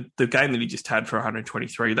the game that he just had for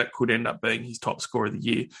 123, that could end up being his top score of the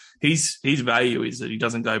year. His value is that he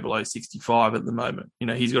doesn't go below 65 at the moment.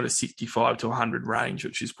 He's got a 65 to 100 range,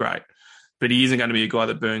 which is great. But he isn't going to be a guy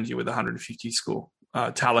that burns you with a 150 score.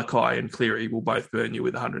 Talakai and Cleary will both burn you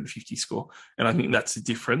with a 150 score. And I think that's the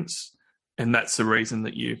difference. And that's the reason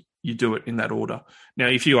that you do it in that order. Now,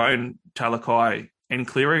 if you own Talakai and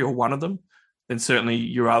Cleary or one of them, then certainly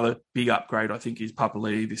your other big upgrade, I think, is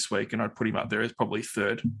Papali'i this week, and I'd put him up there as probably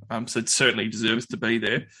 3rd. So it certainly deserves to be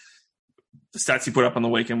there. the stats he put up on the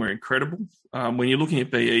weekend were incredible. When you're looking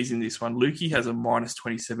at BEs in this one, Lukey has a minus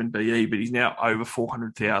 27 BE, but he's now over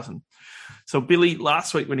 400,000. So Billy,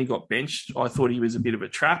 last week when he got benched, I thought he was a bit of a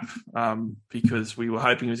trap because we were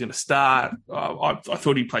hoping he was going to start. I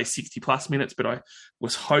thought he'd play 60-plus minutes, but I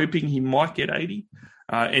was hoping he might get 80.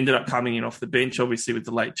 Ended up coming in off the bench, obviously, with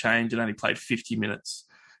the late change and only played 50 minutes,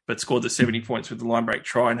 but scored the 70 points with the line break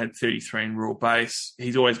try and had 33 in raw base.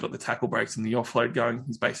 He's always got the tackle breaks and the offload going.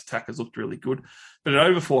 His base attack has looked really good. But at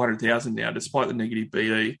over 400,000 now, despite the negative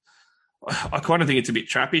BE, I kind of think it's a bit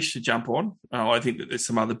trappish to jump on. I think that there's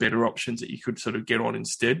some other better options that you could sort of get on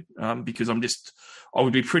instead because I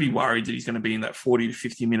would be pretty worried that he's going to be in that 40 to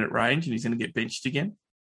 50 minute range and he's going to get benched again.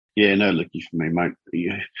 Yeah, no, lucky for me, mate.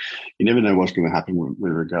 You never know what's going to happen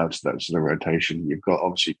with regards to that sort of rotation. You've got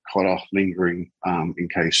obviously Cotter lingering in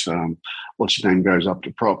case what's his name goes up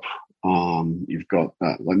to prop. You've got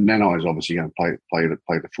Nanai is obviously going to play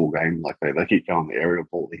the full game. Like they keep going the aerial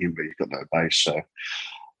ball to him, but he's got no base. So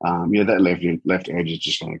that left edge is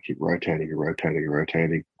just going to keep rotating. I don't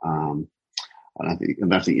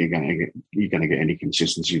think you're going to get any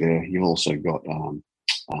consistency there. You've also got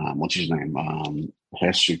what's his name,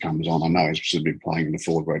 Hess, who comes on. I know he's sort of been playing in the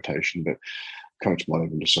forward rotation, but coach might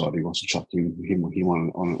even decide he wants to chuck him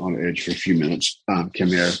on edge for a few minutes.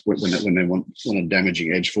 Cameo when they want a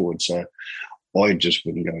damaging edge forward. So I just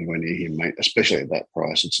wouldn't go anywhere near him, mate. Especially at that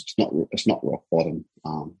price, it's not rock bottom.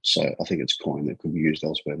 So I think it's coin that could be used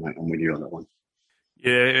elsewhere, mate. I'm with you on that one.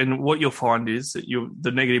 Yeah, and what you'll find is that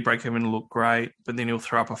the negative break-even will look great, but then he'll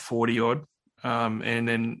throw up a 40-odd, and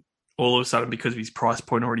then all of a sudden, because of his price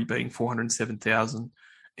point already being 407,000,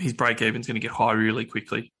 his break-even's going to get high really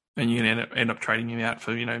quickly, and you're going to end up trading him out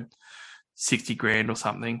for 60 grand or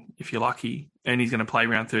something if you're lucky, and he's going to play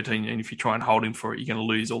round 13. And if you try and hold him for it, you're going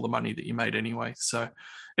to lose all the money that you made anyway. So,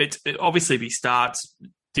 obviously if he starts,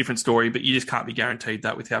 different story, but you just can't be guaranteed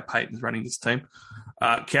that with how Payton's running this team.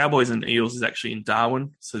 Cowboys and Eels is actually in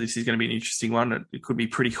Darwin, so this is going to be an interesting one. It could be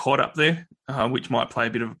pretty hot up there, which might play a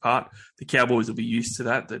bit of a part. The Cowboys will be used to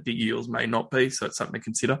that. The big Eels may not be, so it's something to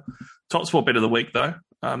consider. Top sport bet of the week, though.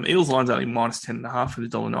 Eels line's only minus 10.5 at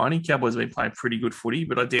 $1.90. Cowboys have been playing pretty good footy,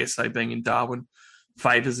 but I dare say being in Darwin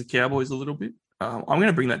favours the Cowboys a little bit. I'm going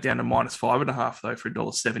to bring that down to minus 5.5, though, for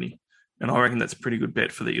 $1.70, and I reckon that's a pretty good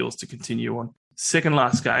bet for the Eels to continue on. Second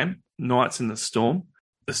last game, Knights and the Storm.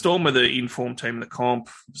 The Storm were the informed team in the comp,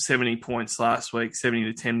 70 points last week,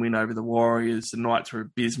 70-10 win over the Warriors. The Knights were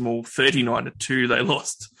abysmal, 39-2. They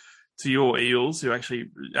lost to your Eels, who actually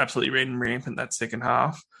absolutely ran rampant that second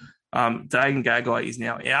half. Dagan Gagai is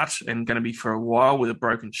now out and going to be for a while with a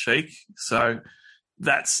broken cheek. So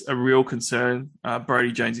that's a real concern.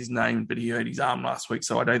 Brodie Jones is named, but he hurt his arm last week,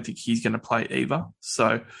 so I don't think he's going to play either.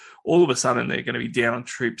 So all of a sudden, they're going to be down on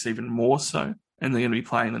troops even more so, and they're going to be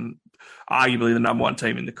playing arguably the number one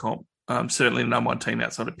team in the comp, certainly the number one team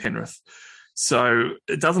outside of Penrith. So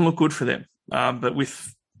it doesn't look good for them. But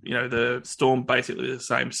with the Storm basically the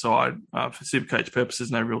same side, for Supercoach purposes,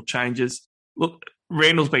 no real changes. Look,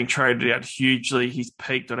 Randall's been traded out hugely. He's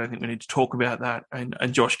peaked. I don't think we need to talk about that. And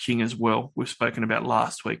Josh King as well, we've spoken about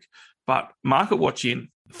last week. But market watch in,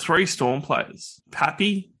 3 Storm players,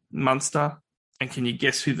 Pappy, Munster, and can you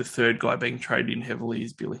guess who the third guy being traded in heavily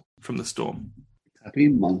is, Billy, from the Storm? Pappy,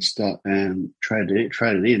 Munster, and traded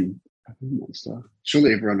in. Pappy, Munster.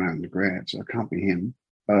 Surely everyone on the ground, so it can't be him.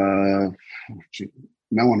 No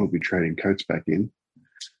one will be trading Coates back in.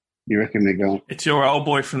 You reckon they're going? It's your old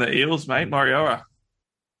boy from the Eels, mate, Mariora.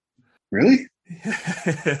 Really?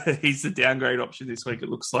 He's the downgrade option this week, it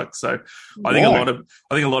looks like. So I think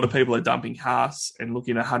a lot of people are dumping Haas and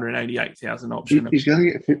looking at 188,000 option. He's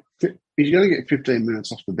going to get 15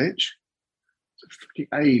 minutes off the bench. It's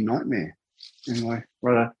a freaking nightmare. Anyway,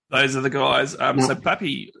 right. Those are the guys. So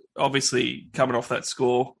Pappy obviously coming off that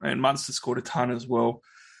score, and Munster scored a ton as well.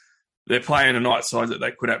 They're playing a night side that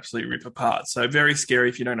they could absolutely rip apart. So very scary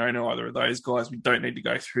if you don't own either of those guys. We don't need to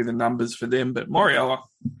go through the numbers for them. But Moriella,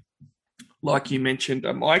 like you mentioned,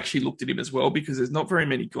 I actually looked at him as well because there's not very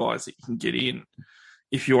many guys that you can get in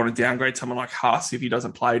if you want to downgrade someone like Haas if he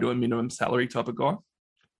doesn't play to a minimum salary type of guy.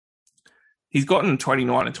 He's gotten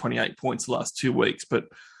 29 and 28 points the last 2 weeks, but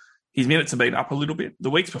his minutes have been up a little bit. The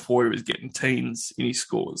weeks before, he was getting teens in his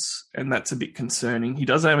scores, and that's a bit concerning. He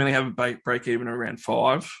does only have a break-even around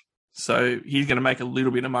 5, so he's going to make a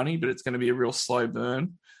little bit of money, but it's going to be a real slow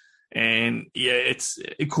burn. And, yeah,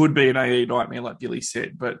 it could be an AE nightmare, like Billy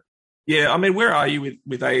said. But, yeah, I mean, where are you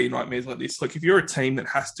with AE nightmares like this? Like, if you're a team that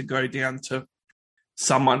has to go down to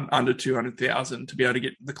someone under 200,000 to be able to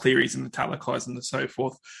get the Clearys and the Talakais and so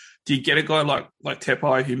forth, Do you get a guy like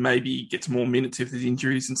Tepai who maybe gets more minutes if there's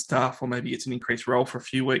injuries and stuff, or maybe gets an increased role for a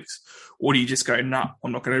few weeks? Or do you just go, nah,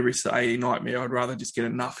 I'm not going to risk the 80 nightmare. I'd rather just get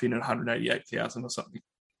enough in at 188,000 or something.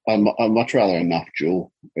 I'd much rather enough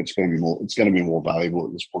dual. It's going to be more valuable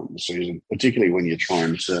at this point in the season, particularly when you're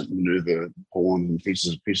trying to maneuver pawn and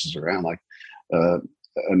pieces around. Like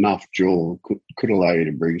enough dual could allow you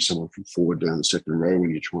to bring someone from forward down the second row when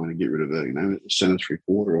you're trying to get rid of a center 3/4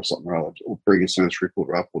 or something, or bring a center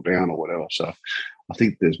 3/4 up or down or whatever. So I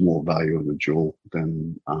think there's more value in the dual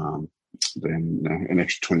than an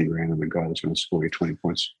extra 20 grand on a guy that's going to score you 20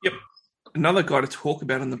 points. Yep. Another guy to talk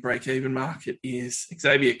about in the break-even market is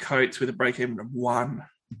Xavier Coates with a break-even of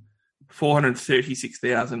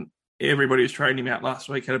 436,000. Everybody was trading him out last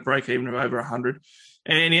week, had a break-even of over 100.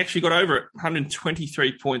 And he actually got over it,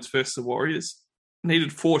 123 points versus the Warriors.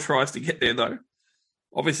 Needed 4 tries to get there, though.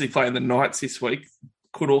 Obviously playing the Knights this week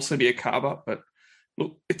could also be a carve-up. But,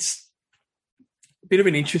 look, it's a bit of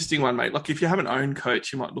an interesting one, mate. Like, if you haven't owned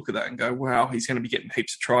Coates, you might look at that and go, wow, he's going to be getting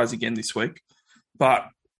heaps of tries again this week. But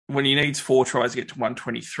when he needs 4 tries to get to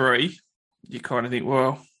 123, you kind of think,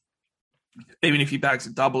 well, even if he bags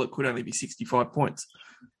a double, it could only be 65 points.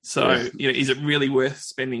 So, is it really worth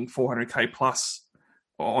spending 400K plus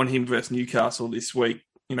on him versus Newcastle this week,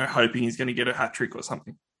 hoping he's going to get a hat-trick or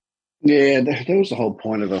something? Yeah, that was the whole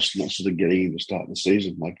point of us not sort of getting him to start the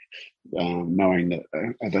season, like knowing that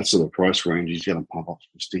at that sort of price range, he's going to pump up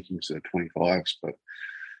some stickings to 25s, but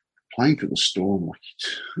playing for the Storm,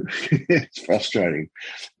 it's frustrating.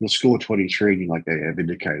 He'll score 23, like they have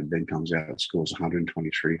indicated, then comes out and scores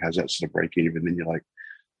 123, has that sort of break even, and then you're like,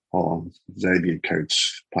 oh, Xavier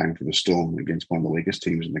Coates playing for the Storm against one of the weakest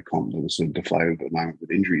teams in the comp that was sort of deflated at the moment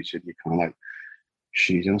with injuries, and you're kind of like,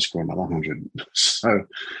 she's going to score another 100. So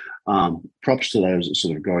props to those that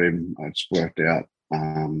sort of got him. It's worked out.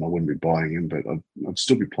 I wouldn't be buying him, but I'd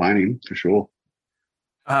still be playing him for sure.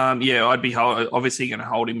 I'd be obviously going to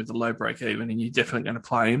hold him with the low break even, and you're definitely going to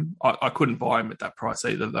play him. I couldn't buy him at that price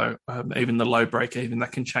either, though. Even the low break even,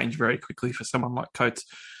 that can change very quickly for someone like Coates.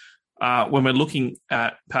 When we're looking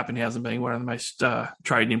at Pappenhausen being one of the most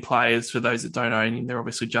traded in players, for those that don't own him, they're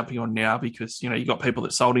obviously jumping on now because, you got people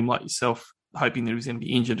that sold him like yourself, hoping that he was going to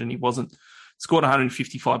be injured, and he wasn't. Scored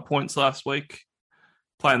 155 points last week.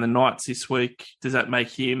 Playing the Knights this week, does that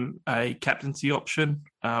make him a captaincy option?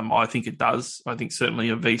 I think it does. I think certainly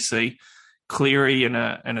a VC Cleary and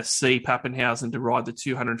a C Pappenhausen to ride the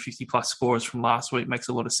 250-plus scores from last week makes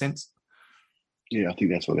a lot of sense. Yeah, I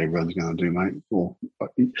think that's what everyone's going to do, mate. Well,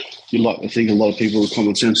 you'd like to think a lot of people with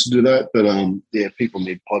common sense to do that, but people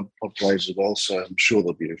need pod plays as well, so I'm sure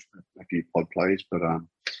there'll be a few pod plays, but I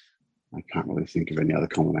can't really think of any other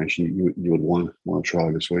combination you would want to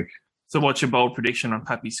try this week. So what's your bold prediction on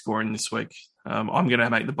Pappy scoring this week? I'm going to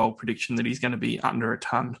make the bold prediction that he's going to be under a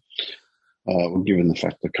ton. Well, given the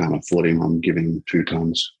fact I can't afford him, I'm giving him 2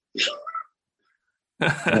 tons.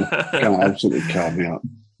 Going to absolutely carve me up.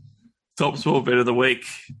 Top sport bet of the week.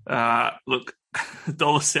 Look,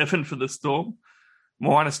 $1.07 for the Storm,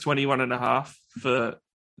 minus 21.5 for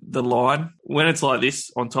the line. When it's like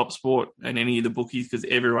this on Top Sport and any of the bookies, because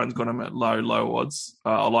everyone's got them at low odds,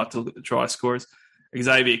 I like to look at the try scorers.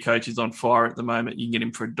 Xavier Coates is on fire at the moment. You can get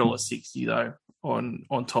him for $1.60 though on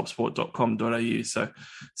topsport.com.au. So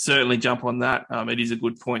certainly jump on that. It is a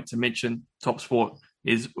good point to mention. Top Sport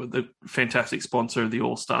is the fantastic sponsor of the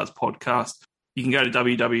All Stars podcast. You can go to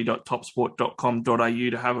www.topsport.com.au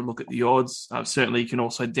to have a look at the odds. Certainly you can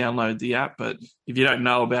also download the app, but if you don't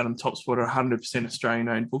know about them, Top Sport are 100%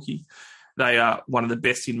 Australian-owned bookie. They are one of the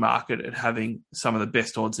best in market at having some of the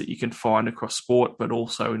best odds that you can find across sport, but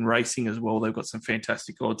also in racing as well. They've got some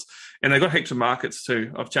fantastic odds. And they've got heaps of markets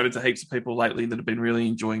too. I've chatted to heaps of people lately that have been really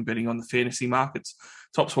enjoying betting on the fantasy markets.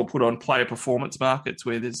 TopSport put on player performance markets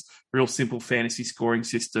where there's real simple fantasy scoring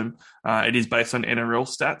system. It is based on NRL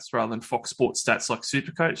stats rather than Fox Sports stats like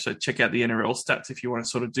Supercoach. So check out the NRL stats if you want to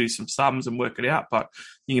sort of do some sums and work it out. But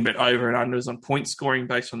you can bet over and unders on point scoring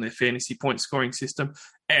based on their fantasy point scoring system.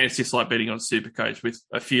 And it's just like betting on Supercoach with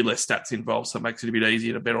a few less stats involved, so it makes it a bit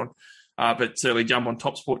easier to bet on. But certainly jump on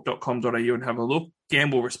topsport.com.au and have a look.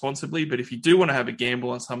 Gamble responsibly, but if you do want to have a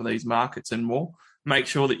gamble on some of these markets and more, make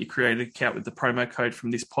sure that you create an account with the promo code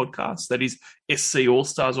from this podcast. That is SC All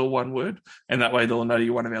Stars, all one word. And that way they'll know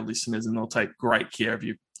you're one of our listeners and they'll take great care of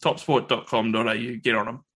you. Topsport.com.au, get on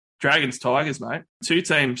them. Dragons, Tigers, mate. 2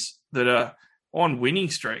 teams that are on winning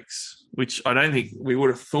streaks, which I don't think we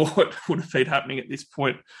would have thought would have been happening at this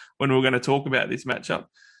point when we were going to talk about this matchup.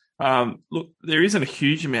 Look, there isn't a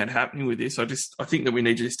huge amount happening with this. I think that we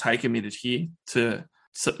need to just take a minute here to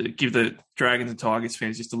give the Dragons and Tigers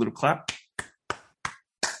fans just a little clap.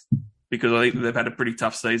 because I think they've had a pretty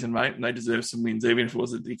tough season, mate, and they deserve some wins, even if it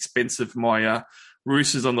was at the expense of my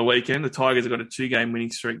Roosters on the weekend. The Tigers have got a 2-game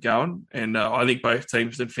winning streak going, and I think both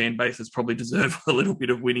teams and fan bases probably deserve a little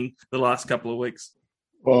bit of winning the last couple of weeks.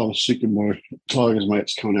 Well, I'm sick of my Tigers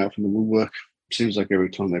mates coming out from the woodwork. Seems like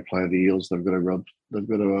every time they play the Eels, they've got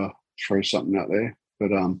to throw something out there.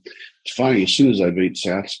 But it's funny, as soon as they beat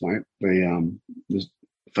Souths, mate, the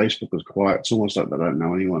Facebook was quiet. It's almost like they don't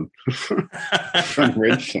know anyone from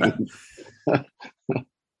Redfern.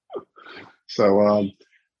 So,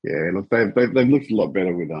 yeah, look, they've looked a lot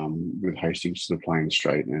better with Hastings sort of playing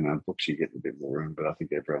straight, and Brooks getting a bit more room. But I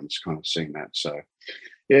think everyone's kind of seen that. So,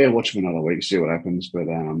 yeah, watch them another week, see what happens. But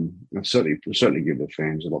I'll certainly give the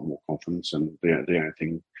fans a lot more confidence. And the only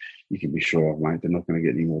thing you can be sure of, mate, they're not going to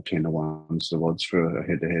get any more 10-1 the odds for a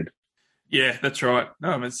head-to-head. Yeah, that's right.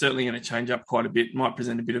 It's certainly going to change up quite a bit. Might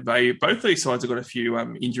present a bit of value. Both these sides have got a few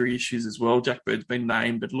injury issues as well. Jack Bird's been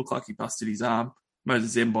named, but it looked like he busted his arm.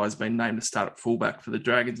 Moses Mbai's been named to start at fullback for the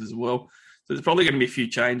Dragons as well. So there's probably going to be a few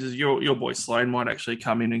changes. Your boy Sloan might actually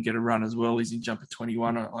come in and get a run as well. He's in jumper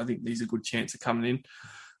 21. I think there's a good chance of coming in.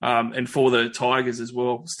 And for the Tigers as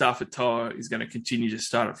well, Stafford Toa is going to continue to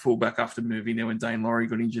start at fullback after moving there when Dane Laurie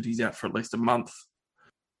got injured. He's out for at least a month.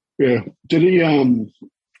 Yeah. Did he? How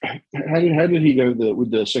did he go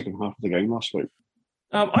with the second half of the game last week?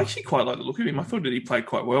 I actually quite like the look of him. I thought that he played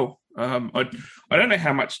quite well. I don't know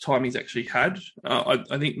how much time he's actually had.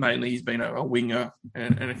 I think mainly he's been a winger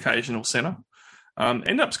and an occasional centre.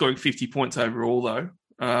 Ended up scoring 50 points overall, though.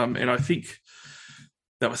 And I think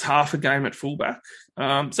that was half a game at fullback.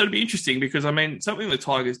 So it'd be interesting because, something the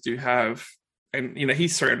Tigers do have, and,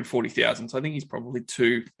 he's 340,000, so I think he's probably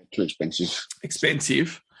too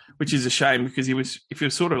expensive, which is a shame because if he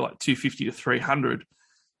was sort of like 250 to 300,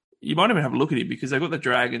 you might even have a look at him because they've got the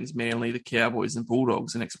Dragons, Manly, the Cowboys and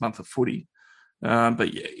Bulldogs the next month of footy.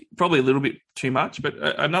 But yeah, probably a little bit too much. But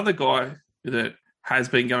another guy that has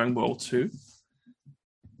been going well too,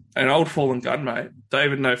 an old fallen gun, mate,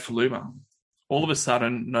 David Nofaluma. All of a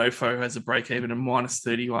sudden, Nofo has a break-even of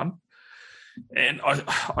 -31. And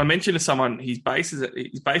I mentioned to someone his base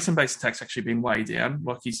and base attack's actually been way down.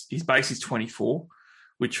 Like his base is 24,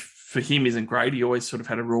 which for him isn't great. He always sort of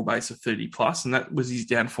had a raw base of 30 plus, and that was his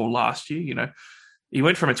downfall last year. He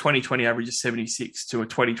went from a 2020 average of 76 to a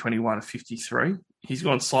 2021 of 53. He's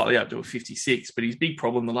gone slightly up to a 56, but his big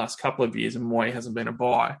problem the last couple of years and why he hasn't been a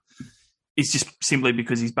buy is just simply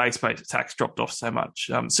because his base attack's dropped off so much.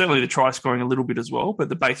 Certainly the try scoring a little bit as well, but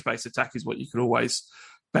the base attack is what you could always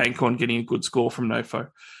bank on getting a good score from Nofo.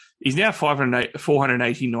 He's now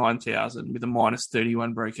 489,000 with a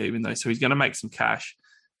 -31 break even though, so he's going to make some cash.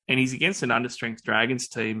 And he's against an understrength Dragons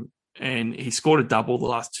team, and he scored a double the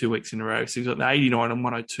last 2 weeks in a row. So he's got the 89 and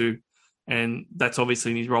 102, and that's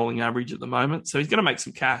obviously in his rolling average at the moment. So he's going to make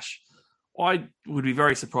some cash. I would be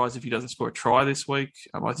very surprised if he doesn't score a try this week.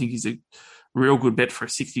 I think he's a real good bet for a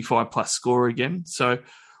 65-plus score again. So,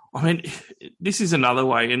 this is another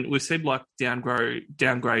way, and we've said like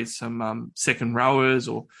downgrade some second rowers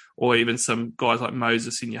or even some guys like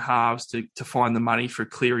Moses in your halves to find the money for a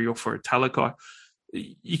Cleary or for a Talakai.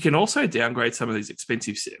 You can also downgrade some of these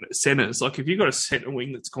expensive centres. Like if you've got a centre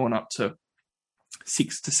wing that's gone up to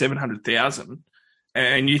 600,000 to 700,000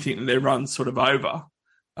 and you think that their run's sort of over,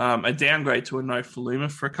 a downgrade to a Nofaluma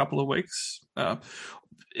for a couple of weeks,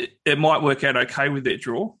 it might work out okay with their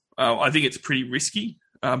draw. I think it's pretty risky,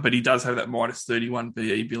 but he does have that -31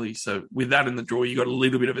 BE, Billy. So with that in the draw, you got a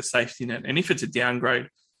little bit of a safety net. And if it's a downgrade,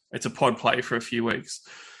 it's a pod play for a few weeks.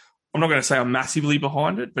 I'm not going to say I'm massively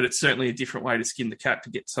behind it, but it's certainly a different way to skin the cat to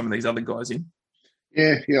get some of these other guys in.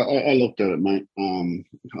 Yeah, I looked at it, mate. I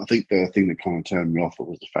think the thing that kind of turned me off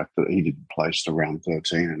was the fact that he didn't place to round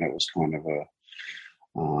 13, and that was kind of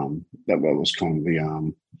the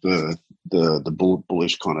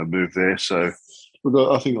bullish kind of move there. So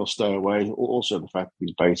I think I'll stay away. Also, the fact that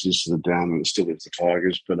his base is to the down and it still is the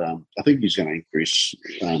Tigers, but I think he's going to increase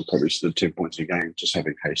probably to the 10 points a game, just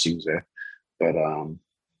having Hastings there. But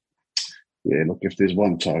yeah, look, if there's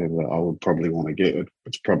one Tiger that I would probably want to get,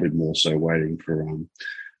 it's probably more so waiting for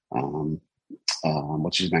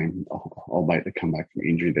what's his name? I'll make the comeback from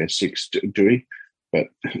injury there, 6 Dewey, but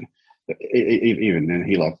even then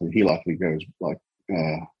he likely goes like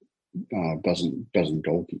doesn't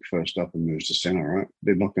goal kick first up and moves to centre, right?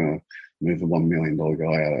 They're not going to move the $1 million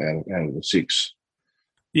guy out of the 6.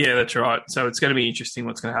 Yeah, that's right. So it's going to be interesting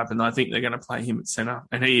what's going to happen. I think they're going to play him at centre,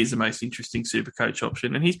 and he is the most interesting super coach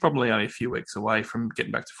option. And he's probably only a few weeks away from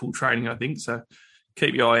getting back to full training, I think. So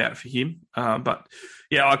keep your eye out for him. But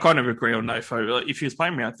yeah, I kind of agree on Nofo. If he was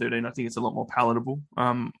playing round 13, I think it's a lot more palatable.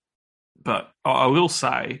 But I will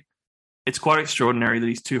say it's quite extraordinary that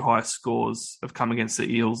his two highest scores have come against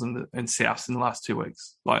the Eels and Souths in the last 2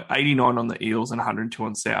 weeks. Like 89 on the Eels and 102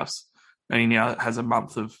 on Souths. And he now has a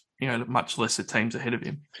month of, much lesser teams ahead of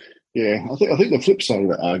him. Yeah, I think the flip side of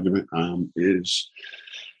that argument is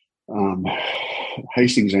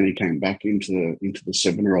Hastings only came back into the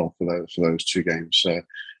 7 role for those 2 games. So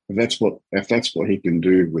if that's what he can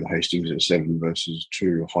do with Hastings at 7 versus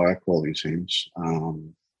 2 higher quality teams,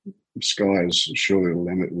 sky's surely the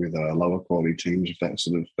limit with lower quality teams if that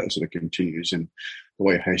sort of continues. And the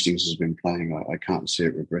way Hastings has been playing, I can't see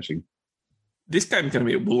it regressing. This game's going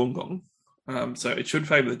to be at Wollongong. So it should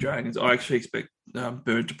favour the Dragons. I actually expect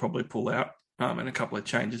Bird to probably pull out and a couple of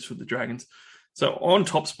changes for the Dragons. So on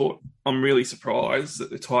TopSport, I'm really surprised that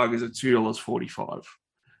the Tigers are $2.45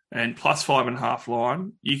 and plus 5.5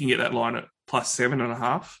 line. You can get that line at plus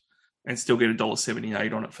 7.5 and still get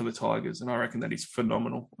 $1.78 on it for the Tigers. And I reckon that is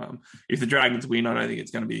phenomenal. If the Dragons win, I don't think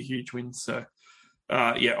it's going to be a huge win. So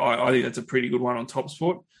I think that's a pretty good one on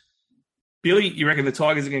TopSport. Billy, you reckon the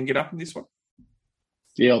Tigers are going to get up in this one?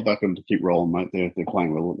 Yeah, I'll back them to keep rolling, mate. They're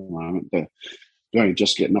playing well at the moment. They're only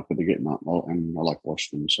just getting up, but they're getting up, and I like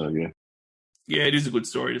watching them. So yeah. Yeah, it is a good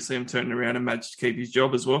story to see him turning around and manage to keep his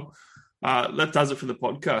job as well. That does it for the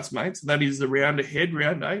podcast, mate. So that is the round ahead,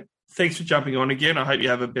 round 8. Thanks for jumping on again. I hope you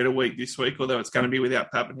have a better week this week, although it's going to be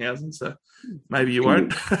without Pappenhausen, so maybe you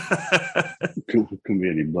won't. Couldn't be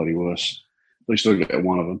any bloody worse. At least I'll get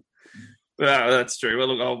one of them. That's true.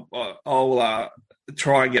 Well, look, I'll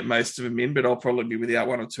try and get most of them in, but I'll probably be without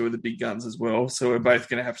 1 or 2 of the big guns as well. So we're both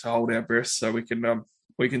going to have to hold our breaths so we can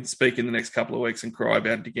speak in the next couple of weeks and cry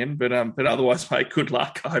about it again. But otherwise, mate, good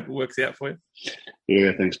luck. I hope it works out for you.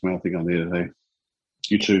 Yeah, thanks, mate. I think I need it. Hey,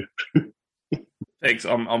 you too. Thanks.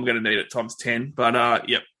 I'm going to need it times 10. But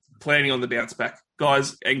planning on the bounce back,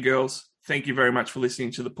 guys and girls. Thank you very much for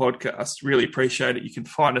listening to the podcast. Really appreciate it. You can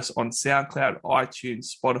find us on SoundCloud,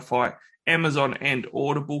 iTunes, Spotify, Amazon, and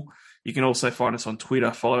Audible. You can also find us on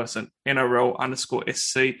Twitter. Follow us at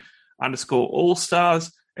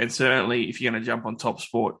NRL_SC_All-Stars. And certainly, if you're going to jump on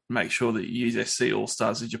TopSport, make sure that you use SC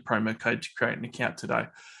All-Stars as your promo code to create an account today.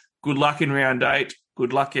 Good luck in round 8.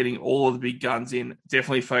 Good luck getting all of the big guns in.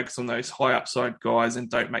 Definitely focus on those high upside guys and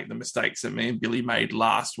don't make the mistakes that me and Billy made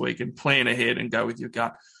last week and plan ahead and go with your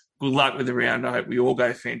gut. Good luck with the round. I hope we all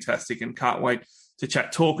go fantastic and can't wait to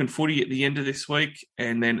chat talk and footy at the end of this week,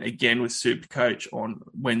 and then again with Supercoach on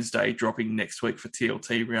Wednesday, dropping next week for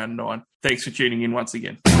TLT round 9. Thanks for tuning in once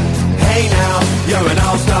again. Hey now, you're an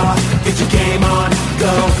all-star. Get your game on,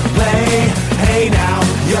 go play. Hey now,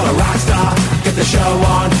 you're a rock star. Get the show on.